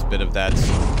enjoying the last bit of that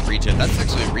regen. That's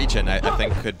actually a regen I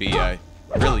think could be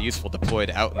really useful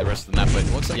deployed out in the rest of the map, but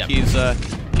it looks like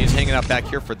he's hanging out back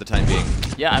here for the time being.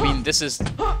 Yeah, I mean, this is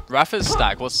Rapha's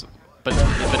stack. But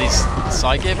he's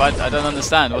psygib? I don't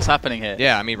understand what's happening here.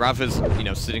 Yeah, I mean, Rapha's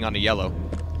sitting on a yellow.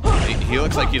 He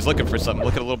looks like he's looking for something.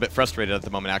 Looking a little bit frustrated at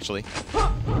the moment, actually.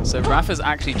 So Rapha's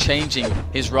actually changing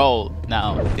his role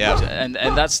now. Yeah. And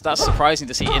that's surprising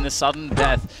to see in the sudden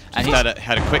death. And he's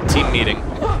had a quick team meeting.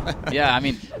 Yeah, I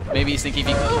mean, maybe he's thinking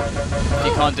if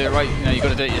you can't do it right, you got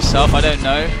to do it yourself. I don't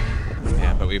know.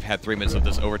 Yeah, but we've had 3 minutes of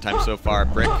this overtime so far.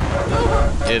 Brick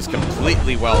is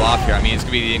completely well off here. I mean, it's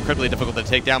going to be incredibly difficult to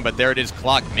take down, but there it is,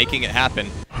 Clock making it happen.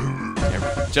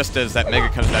 And just as that Mega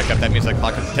comes back up, that means that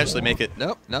Clock can potentially make it.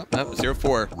 Nope,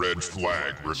 0-4. Red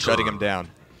flag returned. Shutting him down.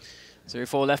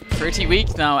 0-4 left pretty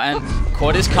weak now, and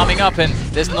Quad is coming up, and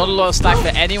there's not a lot of stack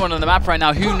for anyone on the map right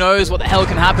now. Who knows what the hell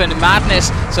can happen? Madness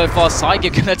so far.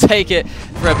 psygib gonna take it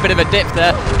for a bit of a dip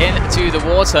there into the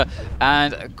water.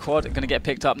 And quad going to get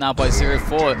picked up now by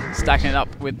 0-4, stacking it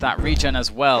up with that regen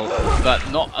as well. But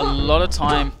not a lot of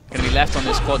time going to be left on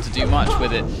this quad to do much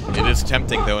with it. It is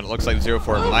tempting, though, and it looks like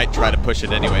 0-4 might try to push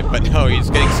it anyway. But no, he's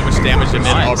getting so much damage to mid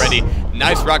already.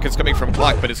 Nice rockets coming from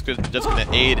Clock, but it's just going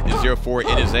to aid 0-4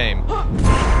 in his aim.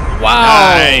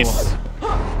 Wow! Nice!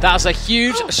 That's a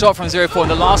huge shot from 0-4 in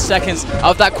the last seconds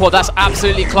of that quad. That's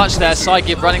absolutely clutch there.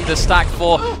 psygib running the stack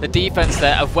for the defense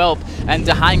there of WELP, and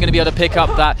DaHanG going to be able to pick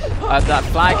up that that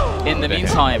flag in the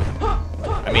meantime.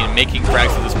 I mean, making frags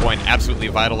at this point absolutely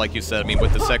vital, like you said. I mean,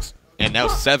 with the 6 and now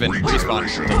 7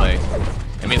 respawn delay,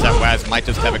 it means that whaz might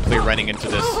just have a clear running into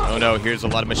this. Oh no, here's a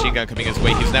lot of machine gun coming his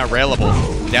way. He's now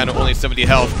railable, down to only 70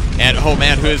 health, and oh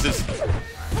man, who is this?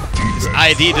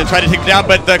 ID to try to take him down,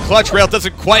 but the clutch rail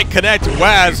doesn't quite connect.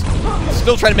 whaz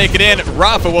still trying to make it in.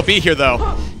 Rapha will be here though.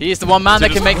 He's the one man so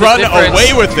that can make the run difference.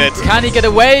 away with it. Can he get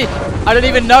away? I don't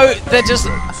even know. They're just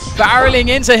barreling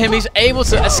into him. He's able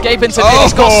to escape into mid.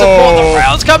 He's got support. The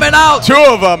rail's coming out. 2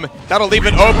 of them. That'll leave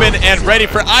it open and ready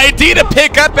for ID to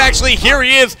pick up. Actually, here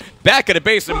he is back at a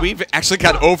base, and we've actually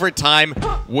got overtime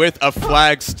with a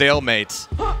flag stalemate.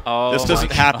 Oh, this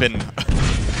doesn't happen.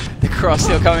 The cross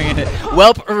still coming in.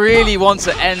 WELP really wants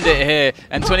to end it here,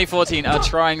 and 2014 are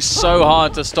trying so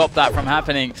hard to stop that from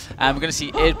happening. And we're going to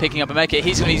see id picking up a make it.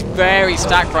 He's going to be very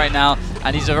stacked right now,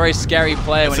 and he's a very scary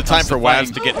player. It's when the time for whaz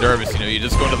to get nervous. You know, you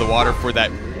just go into the water for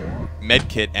that med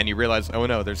kit, and you realize, oh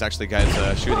no, there's actually guys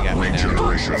shooting at me now.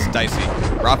 It's dicey.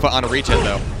 Rapha on a regen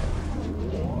though.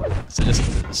 So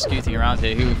just scooting around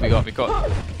here. Who have we got? We've got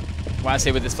whaz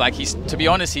here with this flag. He's, to be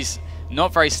honest, he's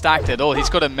not very stacked at all. He's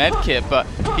got a med kit, but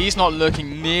he's not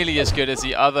looking nearly as good as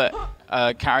the other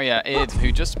carrier, id,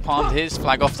 who just palmed his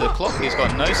flag off the clock. He's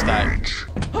got no stack.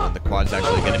 The quad's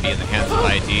actually going to be in the hands of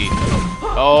ID.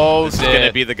 Oh, this is going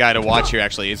to be the guy to watch here,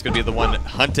 actually. He's going to be the one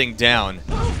hunting down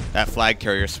that flag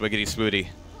carrier, Swiggity Swooty.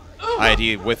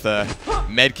 ID with a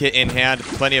med kit in hand,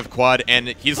 plenty of quad, and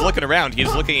he's looking around.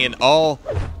 He's looking in all,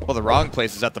 well, the wrong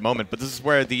places at the moment, but this is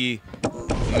where the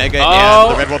Mega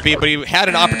and the Red will be, but he had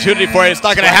an opportunity for it. It's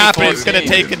not going to happen. It's going to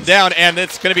take him down, and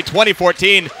it's going to be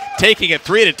 2014 taking it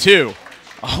 3-2.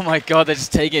 Oh my god, they're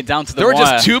just taking it down to the wire. There were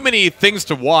just too many things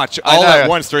to watch all at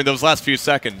once during those last few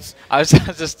seconds. I was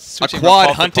just switching a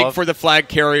quad hunting for the flag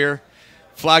carrier.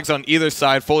 Flags on either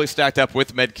side, fully stacked up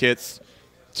with med kits.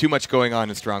 Too much going on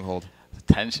in Stronghold.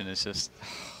 The tension is just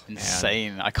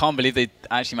insane. Man. I can't believe they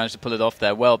actually managed to pull it off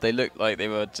there. Well, they looked like they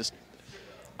were just,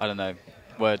 I don't know.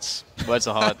 Words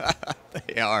are hard.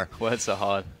 They are. Words are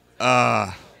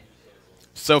hard.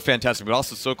 So fantastic, but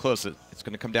also so close. It's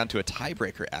going to come down to a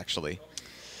tiebreaker, actually.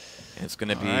 And it's going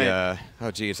to be,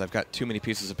 oh geez, I've got too many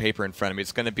pieces of paper in front of me.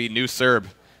 It's going to be new Serb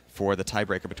for the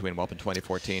tiebreaker between WELP and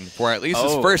 2014 for at least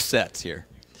his first sets here.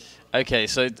 Okay,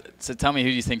 so tell me who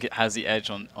do you think has the edge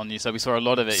on you? So we saw a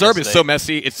lot of it Serb yesterday. is so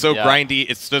messy. It's so grindy.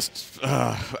 It's just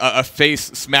a face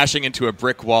smashing into a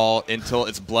brick wall until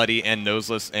it's bloody and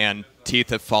noseless and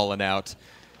teeth have fallen out.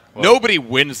 Well, nobody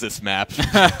wins this map.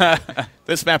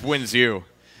 This map wins you.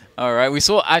 All right, we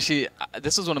saw actually,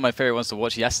 this was one of my favorite ones to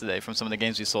watch yesterday from some of the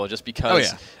games we saw just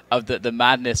because of the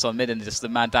madness on mid and just the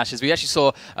mad dashes. We actually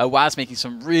saw whaz making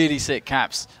some really sick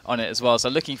caps on it as well, so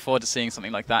looking forward to seeing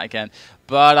something like that again.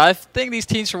 But I think these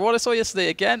teams, from what I saw yesterday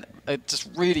again, are just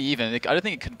really even. I don't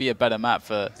think it could be a better map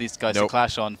for these guys to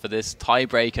clash on for this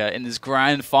tiebreaker in this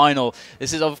grand final.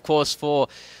 This is, of course, for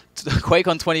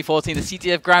QuakeCon 2014, the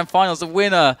CTF Grand Finals. The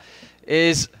winner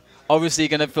is obviously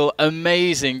going to feel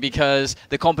amazing because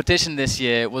the competition this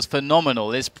year was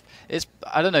phenomenal. It's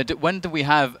I don't know, when do we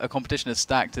have a competition as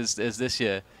stacked as this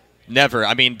year? Never.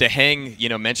 I mean,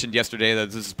 DaHanG, mentioned yesterday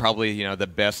that this is probably, the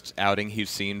best outing he's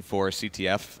seen for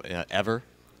CTF ever.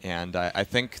 And I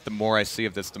think the more I see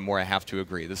of this, the more I have to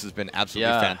agree. This has been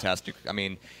absolutely fantastic. I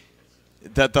mean,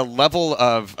 the level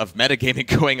of metagaming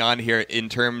going on here in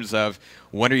terms of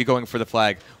when are you going for the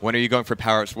flag, when are you going for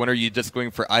power-ups, when are you just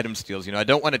going for item steals. I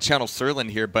don't want to channel Serlin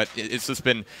here, but it's just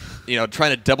been,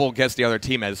 trying to double guess the other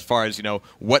team as far as,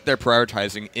 what they're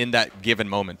prioritizing in that given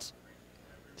moment.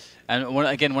 And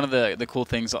again, one of the cool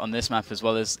things on this map as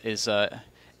well is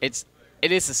it's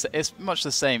much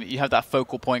the same. You have that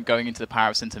focal point going into the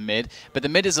power-ups into mid, but the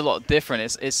mid is a lot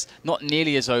different. It's not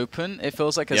nearly as open, it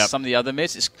feels like, as some of the other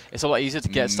mids. It's a lot easier to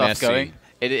get stuff going.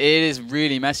 It is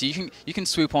really messy. You can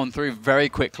swoop on through very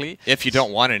quickly. If you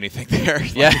don't want anything there.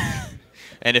 Yeah.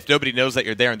 And if nobody knows that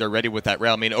you're there and they're ready with that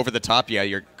rail, I mean, over the top,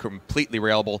 you're completely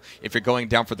railable. If you're going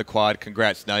down for the quad,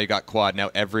 congrats. Now you got quad. Now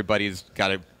everybody's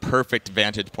got a perfect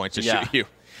vantage point to shoot you.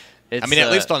 I mean, at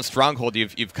least on Stronghold,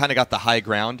 you've kind of got the high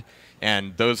ground.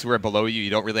 And those who are below you, you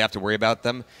don't really have to worry about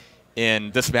them.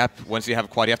 in this map, once you have a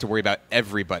quad, you have to worry about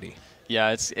everybody.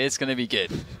 Yeah, it's gonna be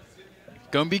good.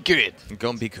 Gonna be good.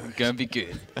 Gonna be good. Gonna be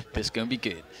good. It's gonna be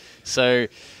good. So,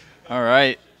 all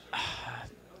right.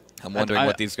 I'm wondering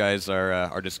what these guys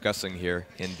are discussing here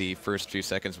in the first few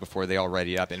seconds before they all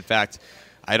ready up. In fact,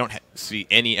 I don't see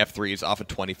any F3s off of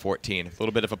 2014. A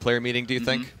little bit of a player meeting, do you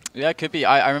think? Yeah, it could be.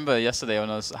 I remember yesterday when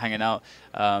I was hanging out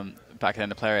back in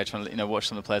the player area, trying to watch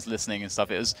some of the players listening and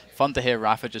stuff. It was fun to hear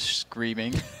Rapha just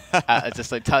screaming,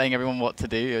 just like telling everyone what to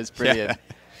do. It was brilliant.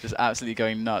 Yeah. Just absolutely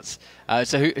going nuts.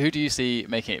 So who do you see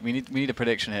making it? We need a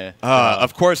prediction here.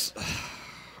 Of course,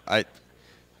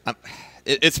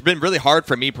 it's been really hard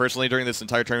for me personally during this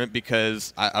entire tournament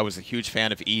because I was a huge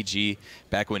fan of EG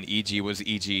back when EG was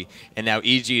EG, and now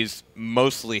EG is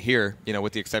mostly here, you know,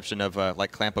 with the exception of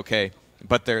like Clamp OK,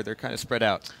 but they're kind of spread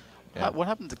out. Yeah. What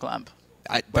happened to Clamp?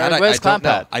 Where's Clamp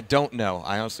at? I don't know.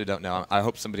 I honestly don't know. I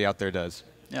hope somebody out there does.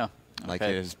 Yeah. Like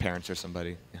his parents or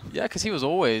somebody. Yeah, because he was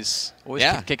always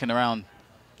kicking around.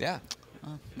 Yeah.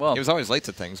 Well, he was always late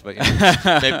to things, but you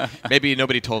know, maybe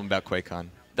nobody told him about QuakeCon.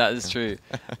 That is true.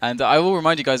 And I will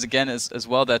remind you guys again as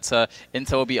well that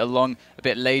Intel will be along a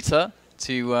bit later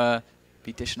to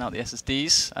be dishing out the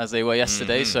SSDs as they were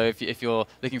yesterday. So if you're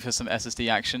looking for some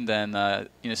SSD action, then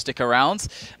stick around.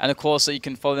 And of course, you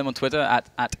can follow them on Twitter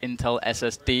at Intel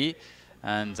SSD,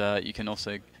 and you can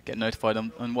also get notified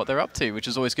on what they're up to, which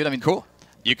is always good. I mean, cool.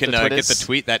 You can get the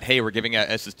tweet that, hey, we're giving out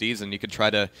SSDs, and you can try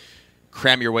to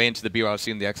cram your way into the BYOC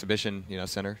in the exhibition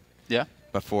center. Yeah.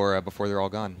 Before they're all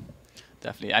gone.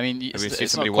 Definitely. I mean, you see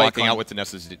somebody walking out with an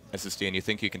SSD, and you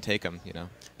think you can take them.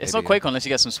 It's not QuakeCon unless you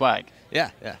get some swag. Yeah,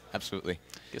 absolutely.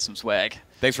 Get some swag.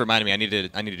 Thanks for reminding me. I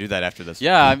need to do that after this.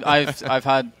 Yeah, I've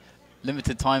had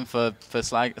limited time for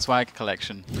swag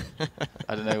collection.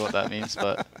 I don't know what that means,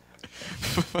 but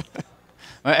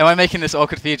am I making this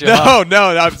awkward for you? No,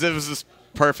 it was just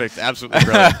perfect. Absolutely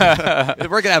brilliant.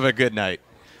 We're gonna have a good night.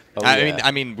 Oh,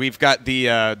 I mean, we've got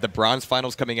the bronze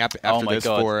finals coming up after this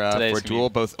for Duel,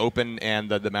 both Open and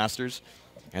the Masters,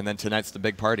 and then tonight's the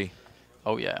big party.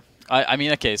 Oh yeah, I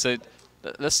mean, okay, so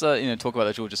let's talk about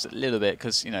the Duel just a little bit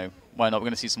because why not? We're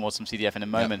going to see some CTF in a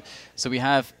moment. Yep. So we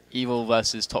have Evil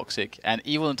versus Toxic, and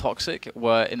Evil and Toxic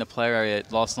were in the player area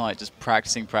last night just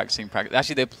practicing.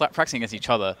 Actually, they're practicing against each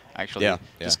other,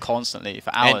 just constantly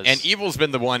for hours. And Evil's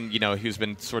been the one, who's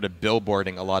been sort of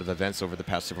billboarding a lot of events over the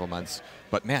past several months.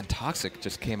 But man, Toxic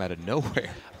just came out of nowhere.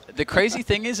 The crazy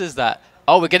thing is that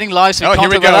we're getting live, so we can't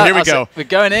talk about that. Here we go. We're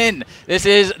going in. This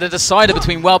is the decider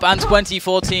between WELP and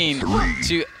 2014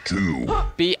 to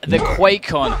be the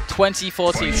QuakeCon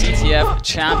 2014 CTF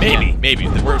champion. Maybe.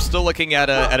 We're still looking at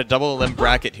a double limb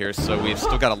bracket here, so we've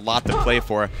still got a lot to play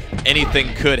for.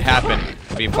 Anything could happen.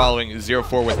 We'll be following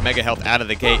 0-4 with mega health out of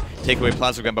the gate. Take away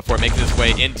Plasma Gun before making his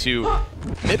way into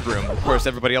mid-room. Of course,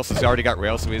 everybody else has already got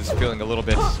rail, so he's feeling a little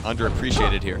bit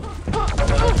underappreciated here.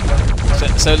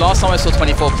 So last time I saw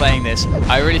 24 playing this,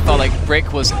 I really felt like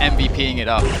Brick was MVPing it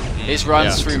up. His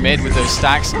runs through mid with those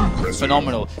stacks,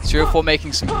 phenomenal. 0-4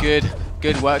 making some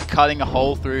good work, cutting a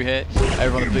hole through here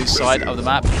over on the blue side of the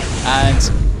map.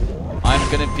 And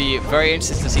I'm going to be very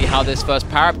interested to see how this first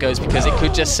power-up goes because it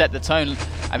could just set the tone.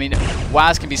 I mean,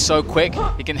 whaz can be so quick.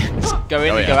 He can go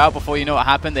in and go out before you know what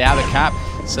happened. They have a cap.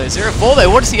 So 0-4 though,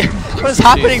 what is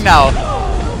happening now?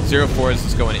 0-4 is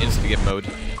just going instigate mode.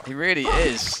 He really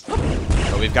is.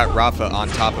 But we've got Rapha on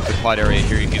top of the quad area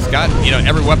here. He's got,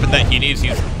 every weapon that he needs.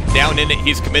 He's down in it.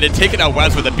 He's committed. Taking out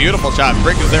whaz with a beautiful shot.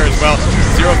 Brick is there as well.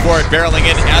 0-4 barreling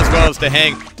in as well as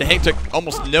DaHanG. DaHanG took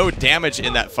almost no damage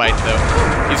in that fight,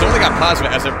 though. He's only got Plasma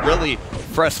as a really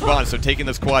fresh spawn, so taking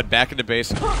this quad back into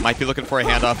base. Might be looking for a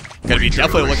handoff. Going to be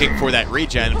definitely looking for that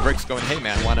regen. Brick's going, hey,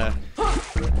 man, want to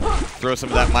throw some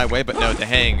of that my way? But no,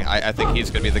 DaHanG, I think he's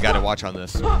going to be the guy to watch on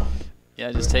this.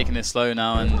 Yeah, just taking it slow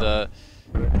now and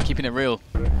keeping it real.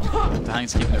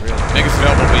 DaHanG's keeping it real. Megas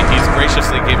available, he's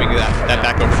graciously giving that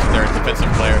back over to their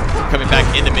defensive player. Coming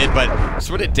back into mid, but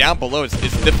sort of down below.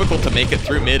 It's difficult to make it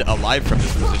through mid alive from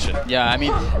this position. Yeah, I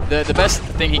mean, the best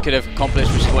thing he could have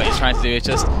accomplished, which is what he's trying to do, is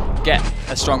just get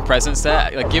a strong presence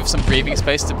there, like give some breathing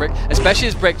space to Brick, especially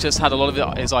as Brick just had a lot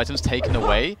of his items taken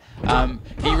away.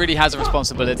 He really has a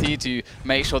responsibility to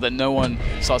make sure that no one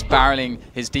starts barreling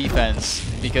his defense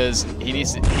because he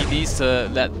needs to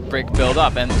let Brick build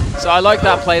up. And so I like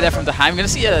that play there from DaHanG. I'm going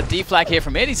to see a deflag here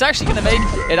from mid. He's actually going to make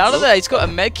it out of there. He's got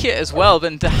a med kit as well,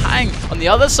 but DaHanG on the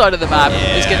other side of the map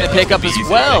is going to pick up as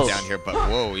well. Down here, but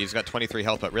whoa, he's got 23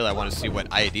 health. But really, I want to see what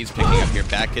IAD's picking up here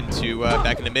back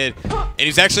into mid. And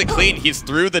he's actually clean. He's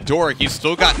through the door. He's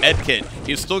still got med kit.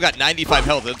 He's still got 95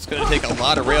 health. It's going to take a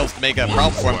lot of rails to make a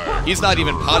problem for him. He's not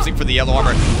even pausing for the yellow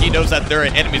armor. He knows that there are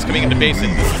enemies coming into base,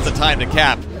 and this is the time to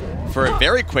cap. for a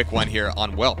very quick one here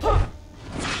on WELP.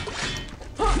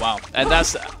 Wow, and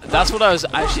that's what I was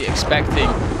actually expecting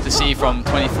to see from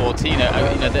 2014. You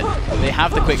know, they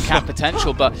have the quick cap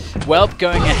potential, but WELP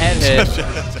going ahead here.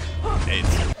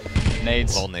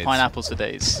 Nades. Pineapples for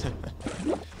days.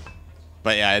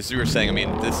 But yeah, as you were saying, I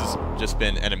mean, this has just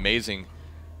been an amazing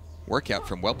workout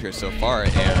from WELP here so far,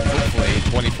 and hopefully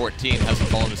 2014 hasn't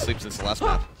fallen asleep since the last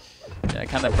map. Yeah,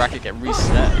 can that bracket get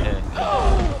reset here?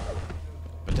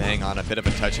 But DaHanG on a bit of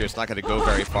a touch here. It's not going to go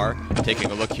very far.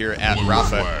 Taking a look here at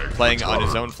rapha, playing on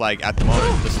his own flag at the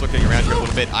moment. Just looking around here a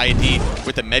little bit. ID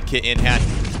with the medkit in hand,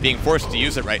 being forced to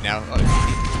use it right now.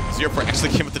 0-4 actually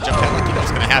came with the jump down like he knows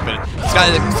what's going to happen. He's got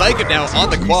a psygib now on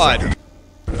the quad.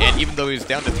 And even though he's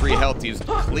down to 3 health, he's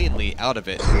cleanly out of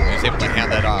it. He's able to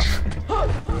hand that off.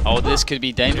 Oh, this could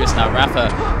be dangerous now.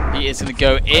 Rapha, he is going to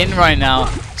go in right now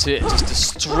to just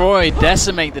destroy,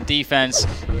 decimate the defense.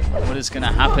 What is going to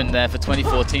happen there for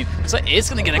 2014? So it's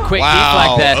going to get a quick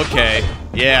deflag there. Okay.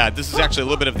 Yeah, this is actually a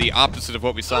little bit of the opposite of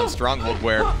what we saw in Stronghold,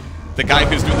 where the guy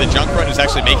who's doing the junk run is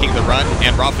actually making the run,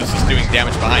 and Rapha's just doing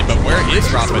damage behind. But where is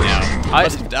Rapha now? He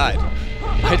must have died.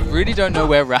 I really don't know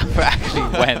where Rapha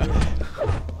actually went.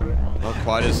 Well,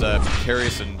 quad is a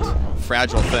precarious and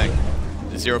fragile thing.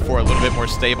 The 0-4 a little bit more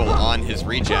stable on his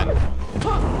regen,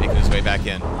 making his way back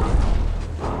in.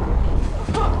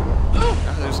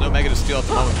 There's no Mega to steal at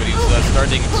the moment, but he's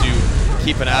starting to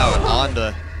keep an eye on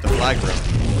the flag room.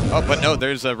 Oh, but no,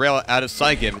 there's a rail out of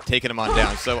psygib, taking him on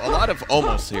down. So a lot of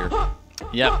almost here.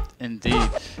 Yep, indeed.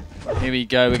 Here we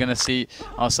go. We're going to see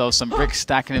ourselves some bricks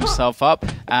stacking himself up,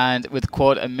 and with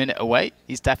quad a minute away,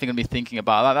 he's definitely going to be thinking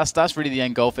about that. That's really the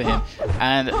end goal for him,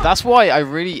 and that's why I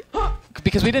really,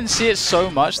 because we didn't see it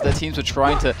so much, the teams were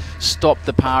trying to stop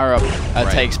the power up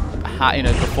takes, you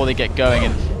know, before they get going,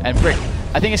 and brick.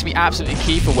 I think it's going to be absolutely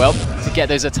key for WELP to get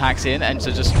those attacks in and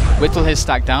to just whittle his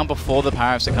stack down before the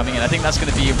power-ups are coming in. I think that's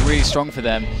going to be really strong for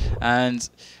them. And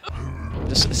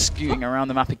just skewing around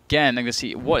the map again, I'm going to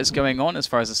see what is going on as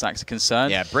far as the stacks are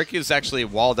concerned. Yeah, Brick is actually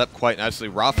walled up quite nicely.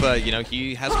 Rapha, you know,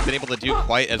 he hasn't been able to do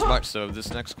quite as much, so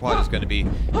this next quad is going to be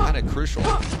kind of crucial.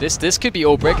 This could be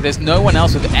all Brick. There's no one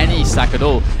else with any stack at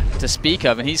all to speak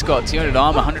of, and he's got 200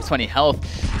 armor, 120 health.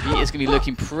 He is going to be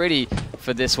looking pretty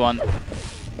for this one.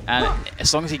 And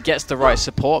as long as he gets the right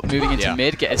support, moving into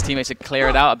mid, get his teammates to clear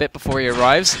it out a bit before he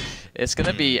arrives, it's going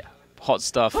to be hot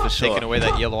stuff for sure. Taking away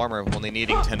that yellow armor, only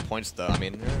needing 10 points though. I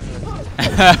mean,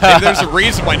 there's a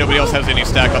reason why nobody else has any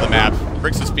stack on the map.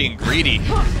 Brick's just being greedy.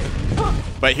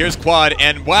 But here's quad,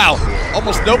 and wow,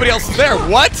 almost nobody else is there.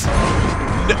 What?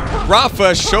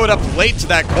 Rapha showed up late to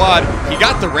that quad. He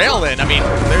got the rail in. I mean,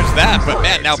 there's that. But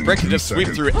man, now Brick can just sweep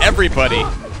through everybody.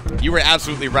 You were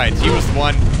absolutely right. He was the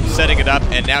one setting it up,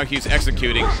 and now he's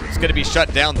executing. It's going to be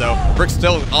shut down, though. Brick's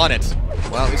still on it.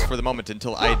 Well, at least for the moment,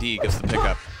 until ID gets the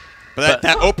pickup. But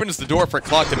that opens the door for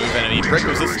Clock to move in, and Brick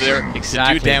was just there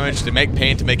to do damage, to make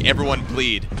pain, to make everyone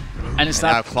bleed. And it's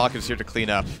now Clock is here to clean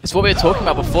up. It's what we were talking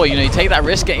about before. You know, you take that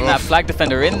risk getting that flag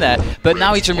defender in there, but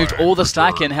now he's removed all the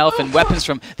stack in health and weapons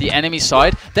from the enemy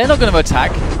side. They're not going to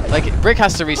attack. Like, Brick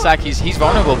has to restack. He's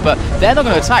vulnerable, but they're not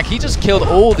going to attack. He just killed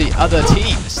all the other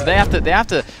teams. So they have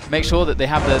to make sure that they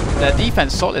have their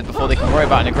defense solid before they can worry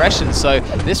about an aggression. So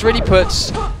this really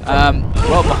puts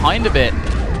well behind a bit.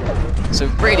 So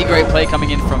really great play coming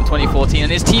in from 2014,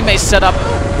 and his teammates set up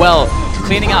well,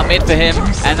 cleaning out mid for him,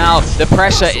 and now the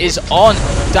pressure is on.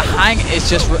 DaHanG is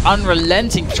just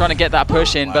unrelenting trying to get that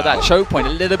push in, but that choke point a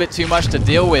little bit too much to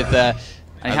deal with there.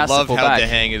 And he has to pull back. I love how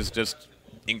DaHanG is just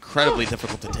incredibly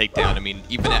difficult to take down. I mean,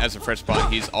 even as a fresh spawn,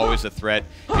 he's always a threat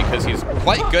because he's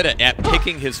quite good at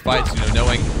picking his fights, you know,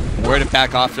 knowing where to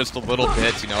back off just a little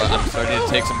bit. You know, I'm starting to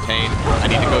take some pain. I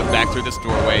need to go back through this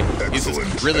doorway. He's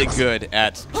just really good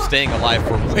at staying alive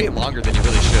for way longer than he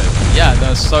really should. Yeah,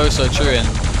 that's so true,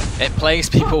 and it plagues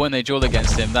people when they duel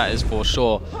against him, that is for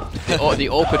sure. The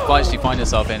awkward fights you find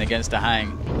yourself in against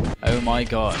DaHanG. Oh my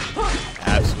god.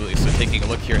 Absolutely. So taking a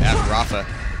look here at Rapha.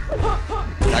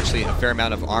 Actually a fair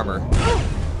amount of armor.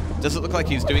 Does it look like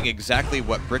he's doing exactly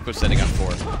what Brick was setting up for?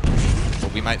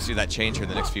 Well, we might see that change here in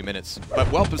the next few minutes. But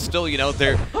WELP is still, you know,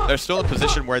 they're still in a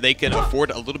position where they can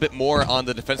afford a little bit more on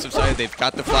the defensive side. They've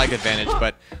got the flag advantage,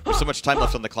 but with so much time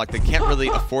left on the clock, they can't really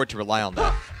afford to rely on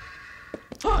that.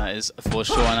 That is for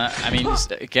sure. And I mean,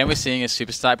 again, we're seeing a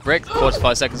super stack Brick,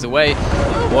 45 seconds away.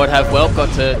 What have WELP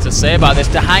got to say about this?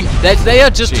 DaHanG, they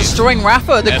are just destroying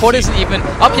Rapha. The quad isn't even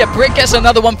up yet. Brick gets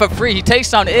another one for free. He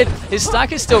takes down Id. His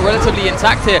stack is still relatively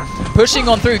intact here. Pushing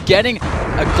on through, getting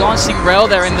a glancing rail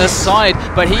there in the side,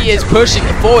 but he is pushing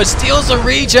forward, steals a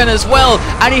regen as well,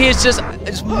 and he is just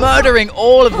murdering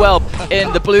all of WELP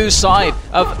in the blue side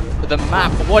of the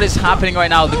map. What is happening right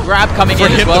now? The grab coming for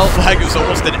in him, as well. The flag is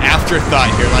almost an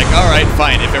afterthought here. Like, all right,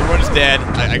 fine. If everyone's dead,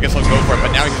 I guess I'll go for it.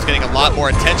 But now he's getting a lot more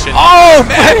attention. Oh,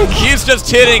 man! He's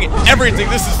just hitting everything.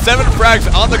 This is 7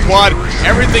 frags on the quad.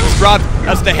 Everything's dropped.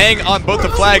 That's DaHanG on both the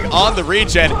flag on the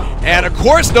regen. And, of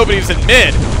course, nobody's in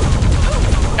mid.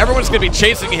 Everyone's going to be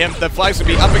chasing him. The flag's going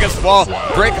to be up against the wall.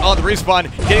 Brick on the respawn.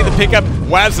 Getting the pickup.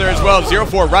 whaz there as well.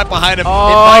 0-4 right behind him. Oh.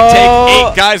 It might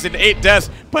take 8 guys and 8 deaths.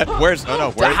 But where's... Oh,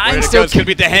 no. Where did it go? It's going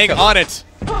to be DaHanG on it.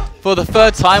 For the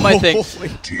 3rd time, I think.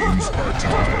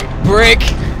 Brick.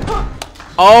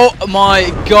 Oh my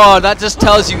god. That just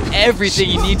tells you everything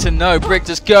you need to know. Brick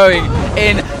just going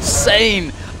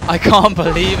insane. I can't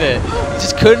believe it. He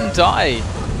just couldn't die.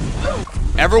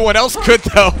 Everyone else could,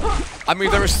 though. I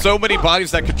mean, there were so many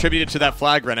bodies that contributed to that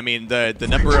flag run. I mean, the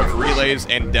number of relays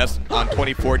and deaths on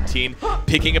 2014,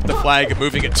 picking up the flag,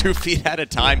 moving it 2 feet at a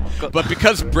time. But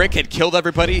because Brick had killed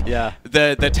everybody,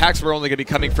 the attacks were only going to be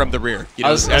coming from the rear. You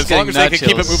know, as long as they could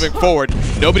keep it moving forward,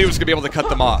 nobody was going to be able to cut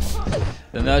them off.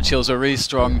 The nerd chills are really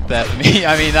strong there for me.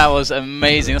 I mean, that was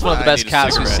amazing. That's one of the best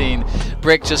caps we've seen.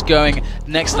 Brick just going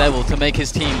next level to make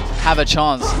his team have a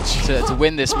chance to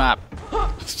win this map.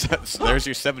 So there's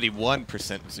your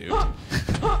 71% zoom.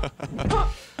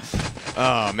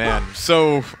 Oh man,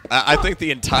 so I think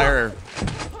the entire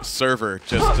server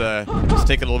just is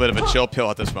taking a little bit of a chill pill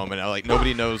at this moment. Like,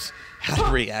 nobody knows how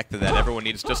to react to that. Everyone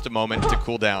needs just a moment to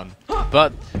cool down.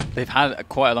 But they've had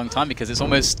quite a long time because it's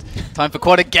almost time for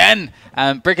quad again.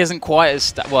 And Brick isn't quite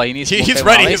as well. He needs. He's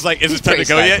ready. He's like, is it time to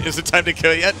go yet? Is it time to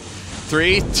kill yet?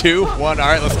 3, 2, 1. All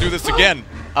right, let's do this again.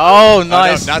 Oh,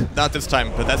 nice. No, not this time,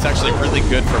 but that's actually really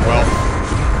good for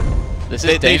WELP. This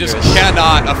is they just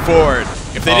cannot afford.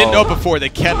 If they didn't know before, they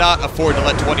cannot afford to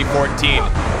let 2014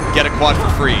 get a quad for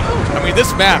free. I mean,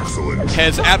 this map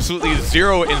has absolutely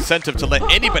zero incentive to let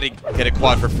anybody get a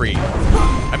quad for free.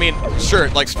 I mean, sure,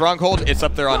 like Stronghold, it's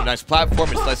up there on a nice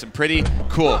platform, it's nice and pretty,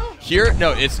 cool. Here,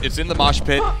 no, it's in the mosh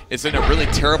pit, it's in a really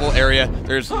terrible area.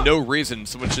 There's no reason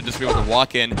someone should just be able to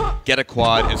walk in, get a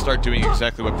quad, and start doing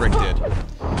exactly what Brick did.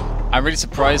 I'm really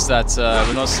surprised that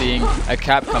we're not seeing a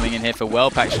cap coming in here for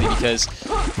WELP, actually, because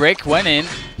Brick went in,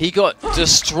 he got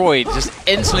destroyed, just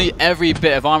instantly every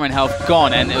bit of armor and health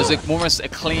gone, and it was almost a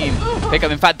clean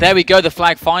pickup. In fact, there we go, the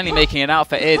flag finally making it out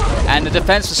for id, and the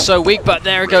defense was so weak, but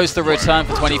there goes the return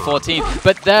for 2014.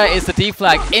 But there is the D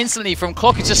flag instantly from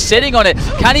Clock. He's just sitting on it.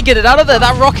 Can he get it out of there?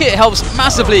 That rocket helps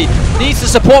massively. Needs the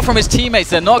support from his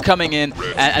teammates. They're not coming in.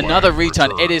 And another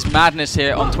return. It is madness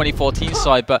here on 2014's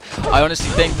side, but I honestly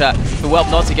think that for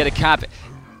WELP not to get a cap,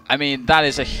 I mean, that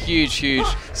is a huge,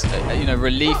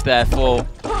 relief there for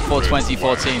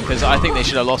 2014, because I think they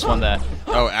should have lost one there.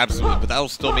 Oh, absolutely. But that'll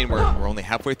still mean we're only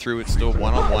halfway through. It's still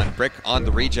one-on-one. Brick on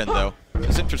the regen, though.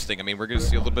 It's interesting. I mean, we're going to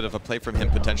see a little bit of a play from him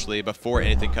potentially before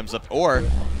anything comes up. Or,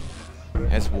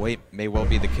 as may well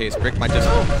be the case, Brick might just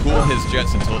cool his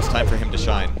jets until it's time for him to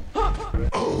shine.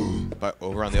 But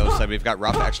over on the other side, we've got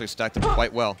rapha actually stacked up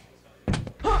quite well.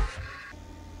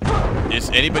 Is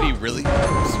anybody really,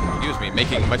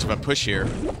 making much of a push here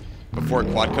before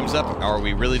quad comes up? Or are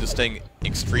we really just staying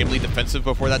extremely defensive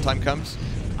before that time comes?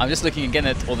 I'm just looking again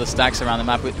at all the stacks around the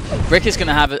map. Brick is going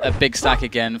to have a big stack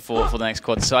again for the next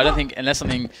quad, so I don't think, unless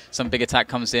some big attack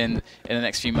comes in the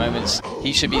next few moments,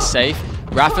 he should be safe.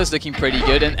 rapha's looking pretty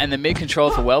good, and the mid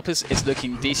control for WELP is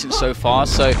looking decent so far,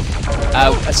 so a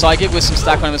psygib with some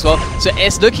stack on him as well. So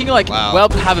it's looking like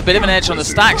WELP have a bit of an edge on the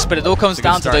stacks, but it all comes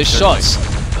down to those shots.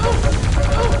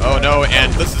 Oh no,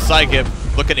 and this is psygib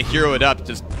looking to hero it up,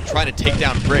 just trying to take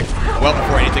down Brick well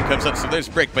before anything comes up. So there's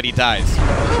Brick, but he dies.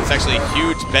 It's actually a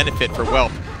huge benefit for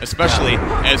WELP, especially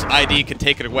as ID can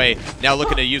take it away. Now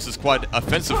looking to use his quad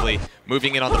offensively,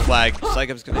 moving in on the flag.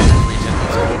 psygib's going to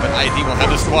have but ID will have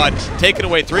his quad taken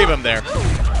away. 3 of them there.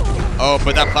 Oh,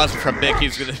 but that plasma from Bick,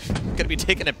 he's going to be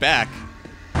taking it back.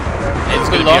 It's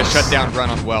going to be a shutdown run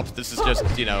on WELP. This is just,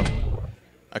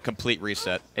 a complete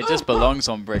reset. It just belongs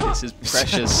on Brick. It's his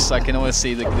precious. I can always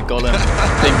see the golem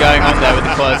thing going on there with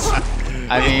the quads.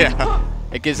 I mean,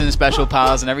 it gives him special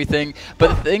powers and everything. But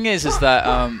the thing is that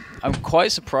I'm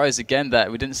quite surprised again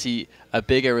that we didn't see a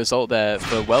bigger result there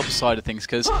for WELP's side of things,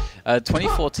 because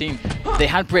 2014 they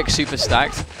had Brick super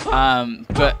stacked,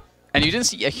 and you didn't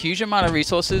see a huge amount of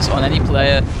resources on any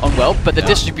player on WELP, but the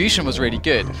distribution was really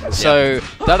good. So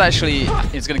that actually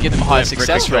is going to give them a higher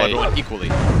success rate. Everyone equally.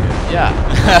 Yeah.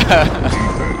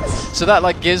 So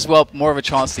that gives WELP more of a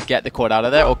chance to get the quad out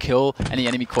of there or kill any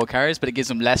enemy quad carriers, but it gives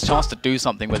them less chance to do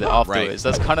something with it afterwards.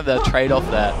 That's kind of the trade-off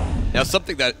there. Now,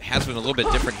 something that has been a little bit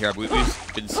different here, we've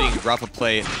been seeing rapha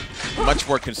play much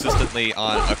more consistently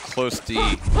on a close D,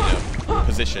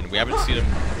 position. We haven't seen him,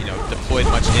 you know, deployed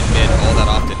much in mid all that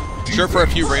often. Sure, for a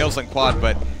few rails on quad,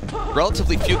 but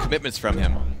relatively few commitments from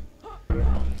him.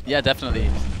 Yeah, definitely.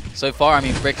 So far, I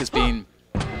mean, Brick has been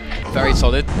very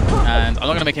solid, and I'm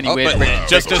not going to make any weird Brick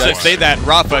just as I say that,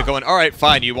 Rapha going, all right,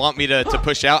 fine, you want me to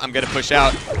push out? I'm going to push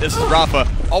out. This is Rapha,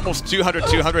 almost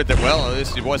 200 that, well, at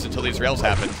least it was until these rails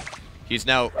happened. He's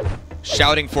now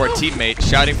shouting for a teammate,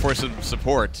 shouting for some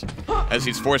support as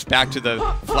he's forced back to the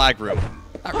flag room.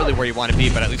 Not really where you want to be,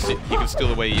 but at least he can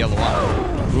steal away yellow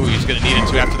armor. Ooh, he's going to need it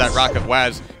too after that rocket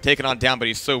whaz. Taken on down, but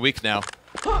he's so weak now.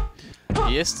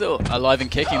 He is still alive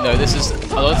and kicking, though. This is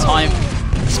a lot of time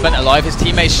spent alive. His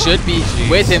teammates should be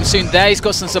with him soon. There, he's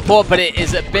got some support, but it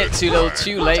is a bit too little,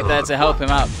 too late there to help him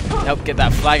out, to help get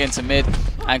that flag into mid.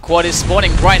 And quad is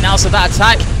spawning right now, so that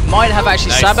attack might have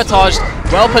actually sabotaged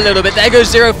WELP a little bit. There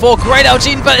goes 0-4. Great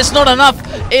LG, but it's not enough.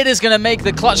 It is going to make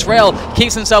the clutch rail.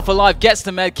 Keeps himself alive, gets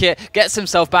the med kit, gets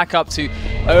himself back up to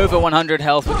over 100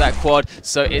 health with that quad.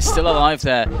 So it's still alive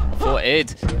there for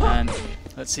id. And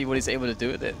let's see what he's able to do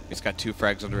with it. He's got 2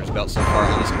 frags under his belt so far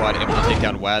on the squad, able to take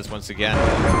down whaz once again.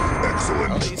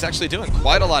 Excellent. He's actually doing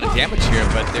quite a lot of damage here,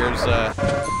 but there's our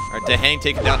DaHanG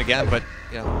taken down again, but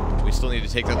you know, we still need to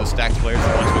take down the stacked players, the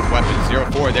ones with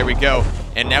weapons. 0-4, there we go.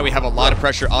 And now we have a lot of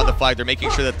pressure on the flag. They're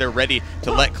making sure that they're ready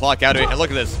to let Clock out of it. And look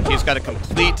at this, he's got a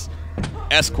complete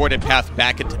escorted path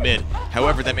back into mid.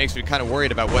 However, that makes me kind of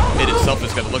worried about what mid itself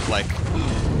is going to look like.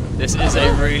 This is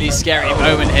a really scary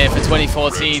moment here for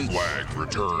 2014.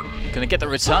 Gonna get the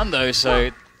return though, so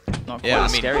not quite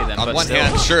scary then. On one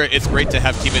hand, sure, it's great to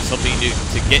have teammates helping you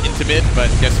to get into mid, but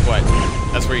guess what?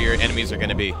 That's where your enemies are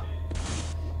gonna be.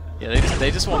 Yeah, they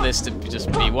just want this to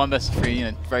just be 1 vs 3, you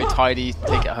know, very tidy,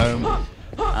 take it home.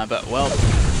 But well,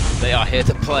 they are here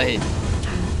to play.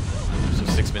 So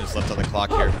 6 minutes left on the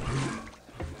clock here.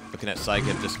 Looking at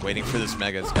psygib, just waiting for this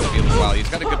mega. It's gonna be a little while. He's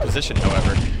got a good position,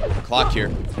 however. Clock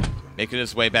here, making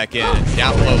his way back in.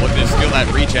 Down below, looking to steal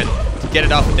that regen to get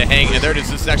it off of DaHanG. And there it is.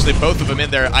 This is actually both of them in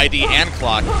there, ID and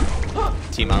Clock.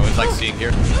 Team I always like seeing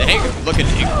here. DaHanG looking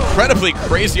incredibly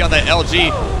crazy on that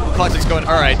LG. Clock just going,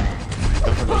 all right.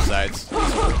 Come from both sides.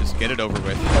 Just get it over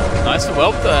with. Nice for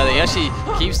WELP there. He actually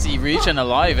keeps the regen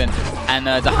alive, and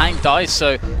DaHanG dies,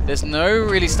 so there's no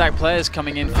really stacked players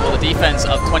coming in for the defense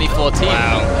of 2014.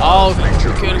 Wow.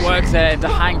 Oh, good work there.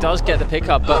 DaHanG does get the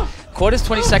pickup, but quad is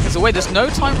 20 seconds away. There's no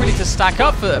time really to stack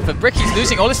up for Brick. He's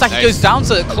losing all his stack. He goes down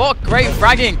to the clock. Great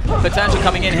fragging potential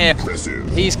coming in here.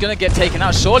 He's going to get taken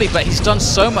out surely, but he's done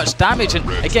so much damage. And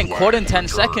again, quad in 10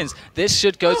 seconds. This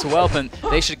should go to WELP, and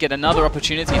they should get another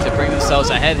opportunity to bring themselves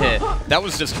ahead here. That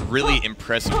was just really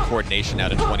impressive coordination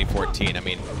out of 2014. I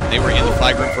mean, they were in the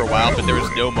flag room for a while, but there was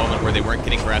no moment where they weren't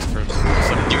getting harassed from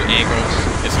some new angle.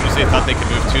 As soon as they thought they could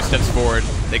move 2 steps forward,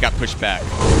 they got pushed back.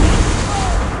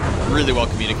 Really well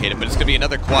communicated, but it's going to be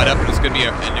another quad up, and it's going to be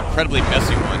an incredibly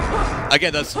messy one.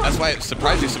 Again, that's why it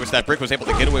surprised me so much that Brick was able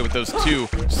to get away with those 2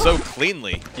 so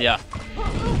cleanly. Yeah.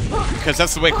 Because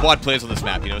that's the way quad plays on this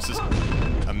map, you know, it's just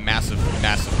a massive,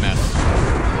 massive mess.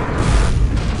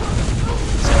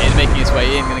 So he's making his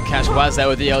way in, going to catch whaz there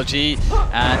with the LG,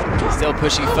 and still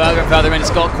pushing further and further in. It's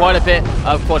got quite a bit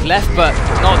of quad left, but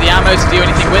not the ammo to do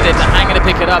anything with it. DaHanG going to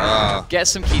pick it up, get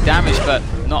some key damage, but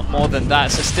not more than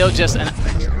that. So still just a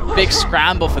big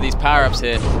scramble for these power-ups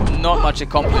here. Not much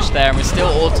accomplished there, and we're still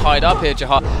all tied up here,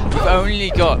 Jahar. We've only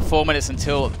got 4 minutes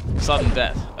until sudden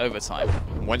death, overtime.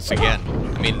 Once again,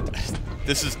 I mean,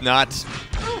 this is not,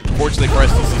 fortunately for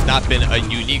us, this has not been a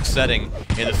unique setting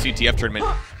in the CTF tournament.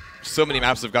 So many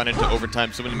maps have gone into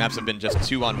overtime, so many maps have been just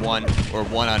 2-on-1 or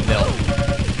 1-on-0.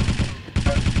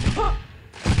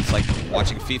 It's like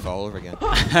watching FIFA all over again.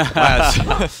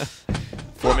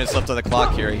 4 minutes left on the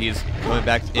clock here. He's coming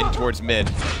back in towards mid.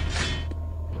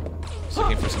 He's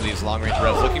looking for some of these long-range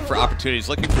rails, looking for opportunities,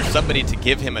 looking for somebody to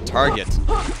give him a target.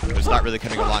 But it's not really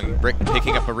coming along. Brick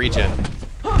picking up a regen.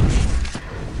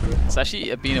 It's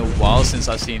actually been a while since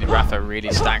I've seen Rapha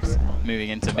really stacked moving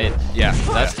into mid. Yeah.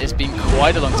 It's been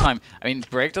quite a long time. I mean,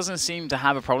 Brick doesn't seem to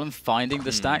have a problem finding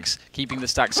the stacks, keeping the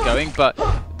stacks going, but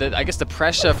I guess the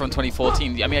pressure from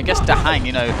 2014, I mean, I guess DaHanG,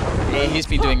 you know, he's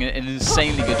been doing an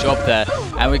insanely good job there,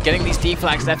 and we're getting these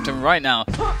deflags left and right now.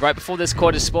 Right before this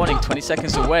quad is spawning, 20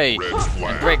 seconds away,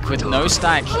 and Brick with no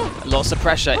stack, lots of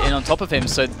pressure in on top of him,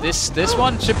 so this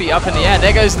one should be up in the air.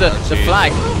 There goes the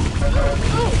flag.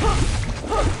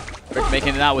 Brick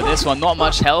making it out with this one. Not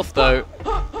much health though,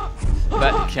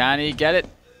 but can he get it?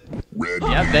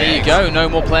 Yeah, there you go. No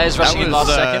more players rushing in last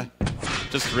second.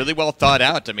 Just really well thought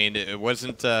out. I mean, it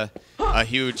wasn't a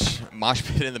huge mosh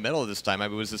pit in the middle this time. I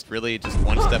mean, it was just really just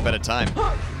 1 step at a time.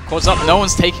 Quad's up. No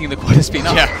one's taking the quad. It's been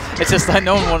up. Yeah. It's just like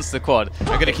no one wants the quad. I'm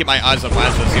going to keep my eyes on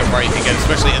whaz to see how far he can get,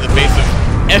 especially in the face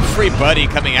of everybody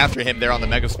coming after him there on the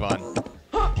mega spawn.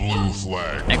 Blue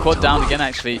flag. And quad down again,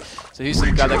 actually. So who's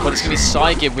going to grab that quad? It's going to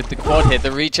be psygib with the quad hit.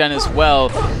 The regen as well.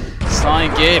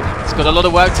 psygib. He's got a lot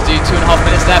of work to do. 2.5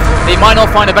 minutes left. They might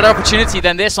not find a better opportunity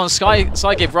than this on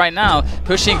psygib right now.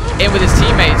 Pushing in with his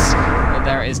teammates. And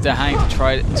there is DaHanG to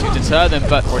try to deter them.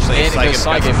 But fortunately,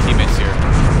 psygib teammates here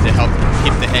to help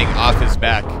keep DaHanG off his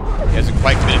back. He hasn't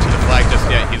quite committed to the flag just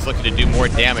yet. He's looking to do more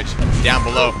damage down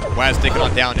below. whaz taking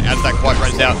on down as that quad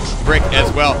runs out. Brick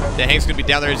as well. DaHanG's going to be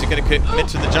down there. Is he going to commit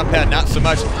to the jump pad? Not so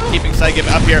much. Keeping psygib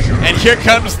up here. And here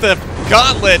comes the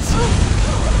gauntlet.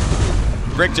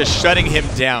 Brick just shutting him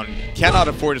down. Cannot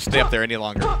afford to stay up there any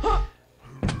longer.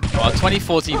 Well,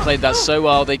 2014 played that so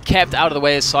well. They kept out of the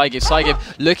way of psygib. psygib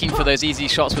looking for those easy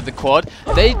shots with the quad.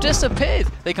 They disappeared.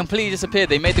 They completely disappeared.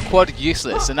 They made the quad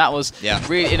useless, and that was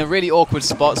really in a really awkward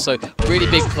spot. So really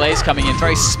big plays coming in.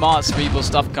 Very smart, cerebral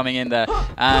stuff coming in there.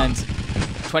 And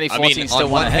 2014 still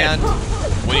won ahead. On one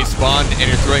hand, when you spawn and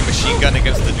you're throwing machine gun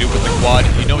against the dude with the quad,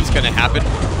 you know what's going to happen.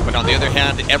 But on the other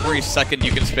hand, every second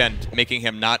you can spend making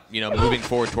him not, moving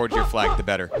forward towards your flag, the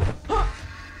better.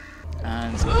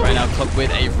 And right now, Clock with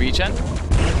a regen.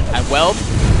 And WELP,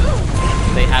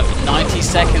 they have 90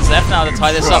 seconds left now to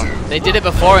tie this up. They did it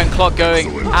before, and Clock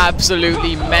going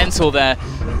absolutely mental there.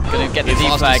 Going to get the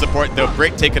D flag. Support, though.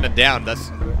 Brick taking it down. That's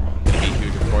going to be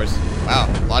huge, of course. Wow,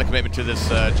 a lot of commitment to this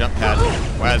jump pad.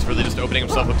 whaz really just opening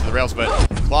himself up to the rails, but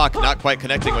Clock not quite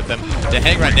connecting with them.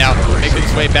 DaHanG right now making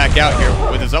his way back out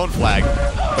here with his own flag.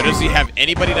 But does he have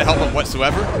anybody to help him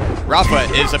whatsoever? Rapha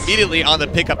is immediately on the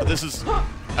pickup, but this is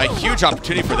a huge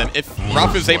opportunity for them. If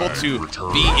rapha is able to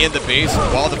be in the base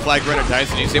while the flag runner dies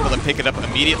and he's able to pick it up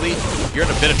immediately, you're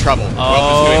in a bit of trouble.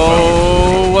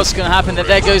 Oh, what's going to happen?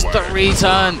 There goes the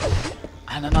return.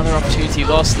 And another opportunity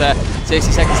lost there.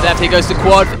 60 seconds left. Here goes the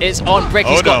quad. It's on Brick.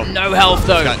 He's got no health,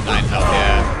 though. He's got 9 health,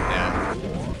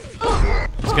 yeah.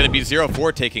 It's going to be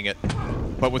 0-4 taking it.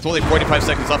 But with only 45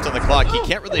 seconds left on the clock, he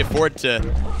can't really afford to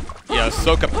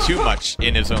soak up too much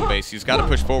in his own base. He's got to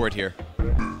push forward here.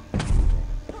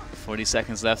 40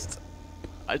 seconds left.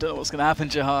 I don't know what's going to happen,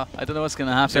 Jaha. I don't know what's going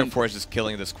to happen. 0-4 is just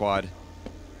killing this quad.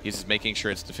 He's just making sure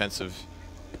it's defensive.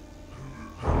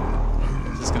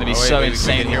 This is going to be so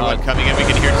insane. We can hear one coming in. We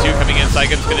can hear two coming in.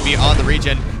 psygib's going to be on the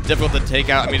regen. Difficult to take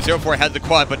out. I mean, 0-4 had the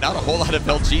quad, but not a whole lot of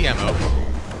LG ammo.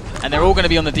 And they're all going to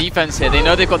be on the defense here. They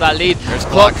know they've got that lead. There's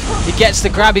Clock. He gets the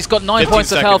grab. He's got 9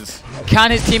 points of health.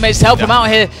 Can his teammates help him out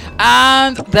here?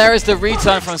 And there is the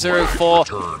return from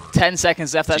 0-4. 10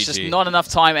 seconds left. That's just not enough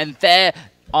time. And there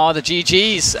are the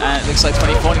GGs. And it looks like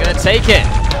 24 are going to take it.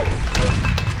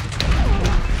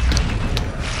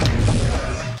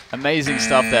 Amazing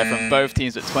stuff there from both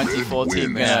teams, but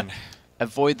 2014 going to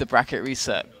avoid the bracket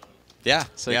reset. Yeah.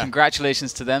 So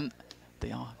congratulations to them.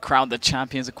 They are crowned the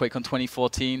champions of QuakeCon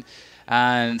 2014.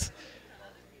 And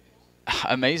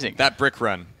amazing. That brick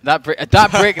run. That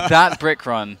brick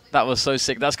run. That was so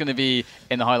sick. That's going to be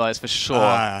in the highlights for sure.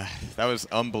 That was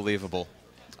unbelievable.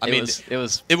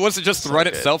 It wasn't just the run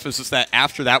itself. It was just that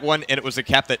after that one, and it was a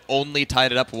cap that only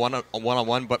tied it up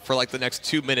one-on-one. But for like the next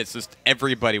 2 minutes, just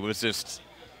everybody was just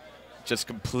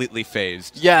completely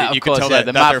phased. Yeah, you could tell that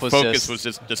their focus was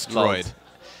just destroyed.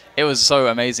 It was so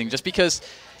amazing, just because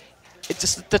it's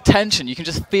just the tension. You can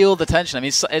just feel the tension. I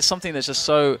mean, it's something that's just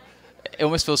so. It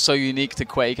almost feels so unique to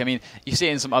Quake. I mean, you see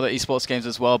it in some other esports games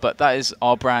as well, but that is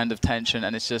our brand of tension,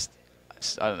 and it's just,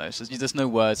 I don't know, it's just, there's no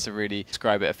words to really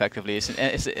describe it effectively. It's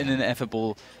an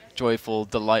ineffable, joyful,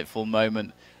 delightful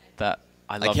moment that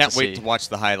I love to see. I can't wait to watch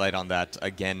the highlight on that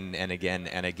again and again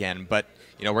and again. But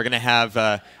we're gonna have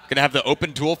the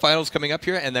open duel finals coming up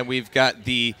here, and then we've got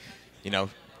the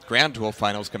grand duel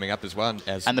finals coming up as well,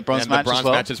 and the bronze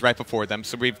match is right before them.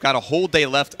 So we've got a whole day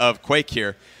left of Quake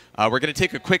here. We're going to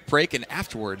take a quick break, and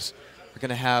afterwards, we're going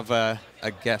to have a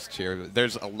guest here.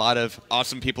 There's a lot of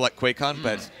awesome people at QuakeCon,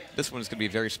 but this one is going to be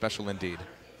very special indeed.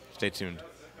 Stay tuned.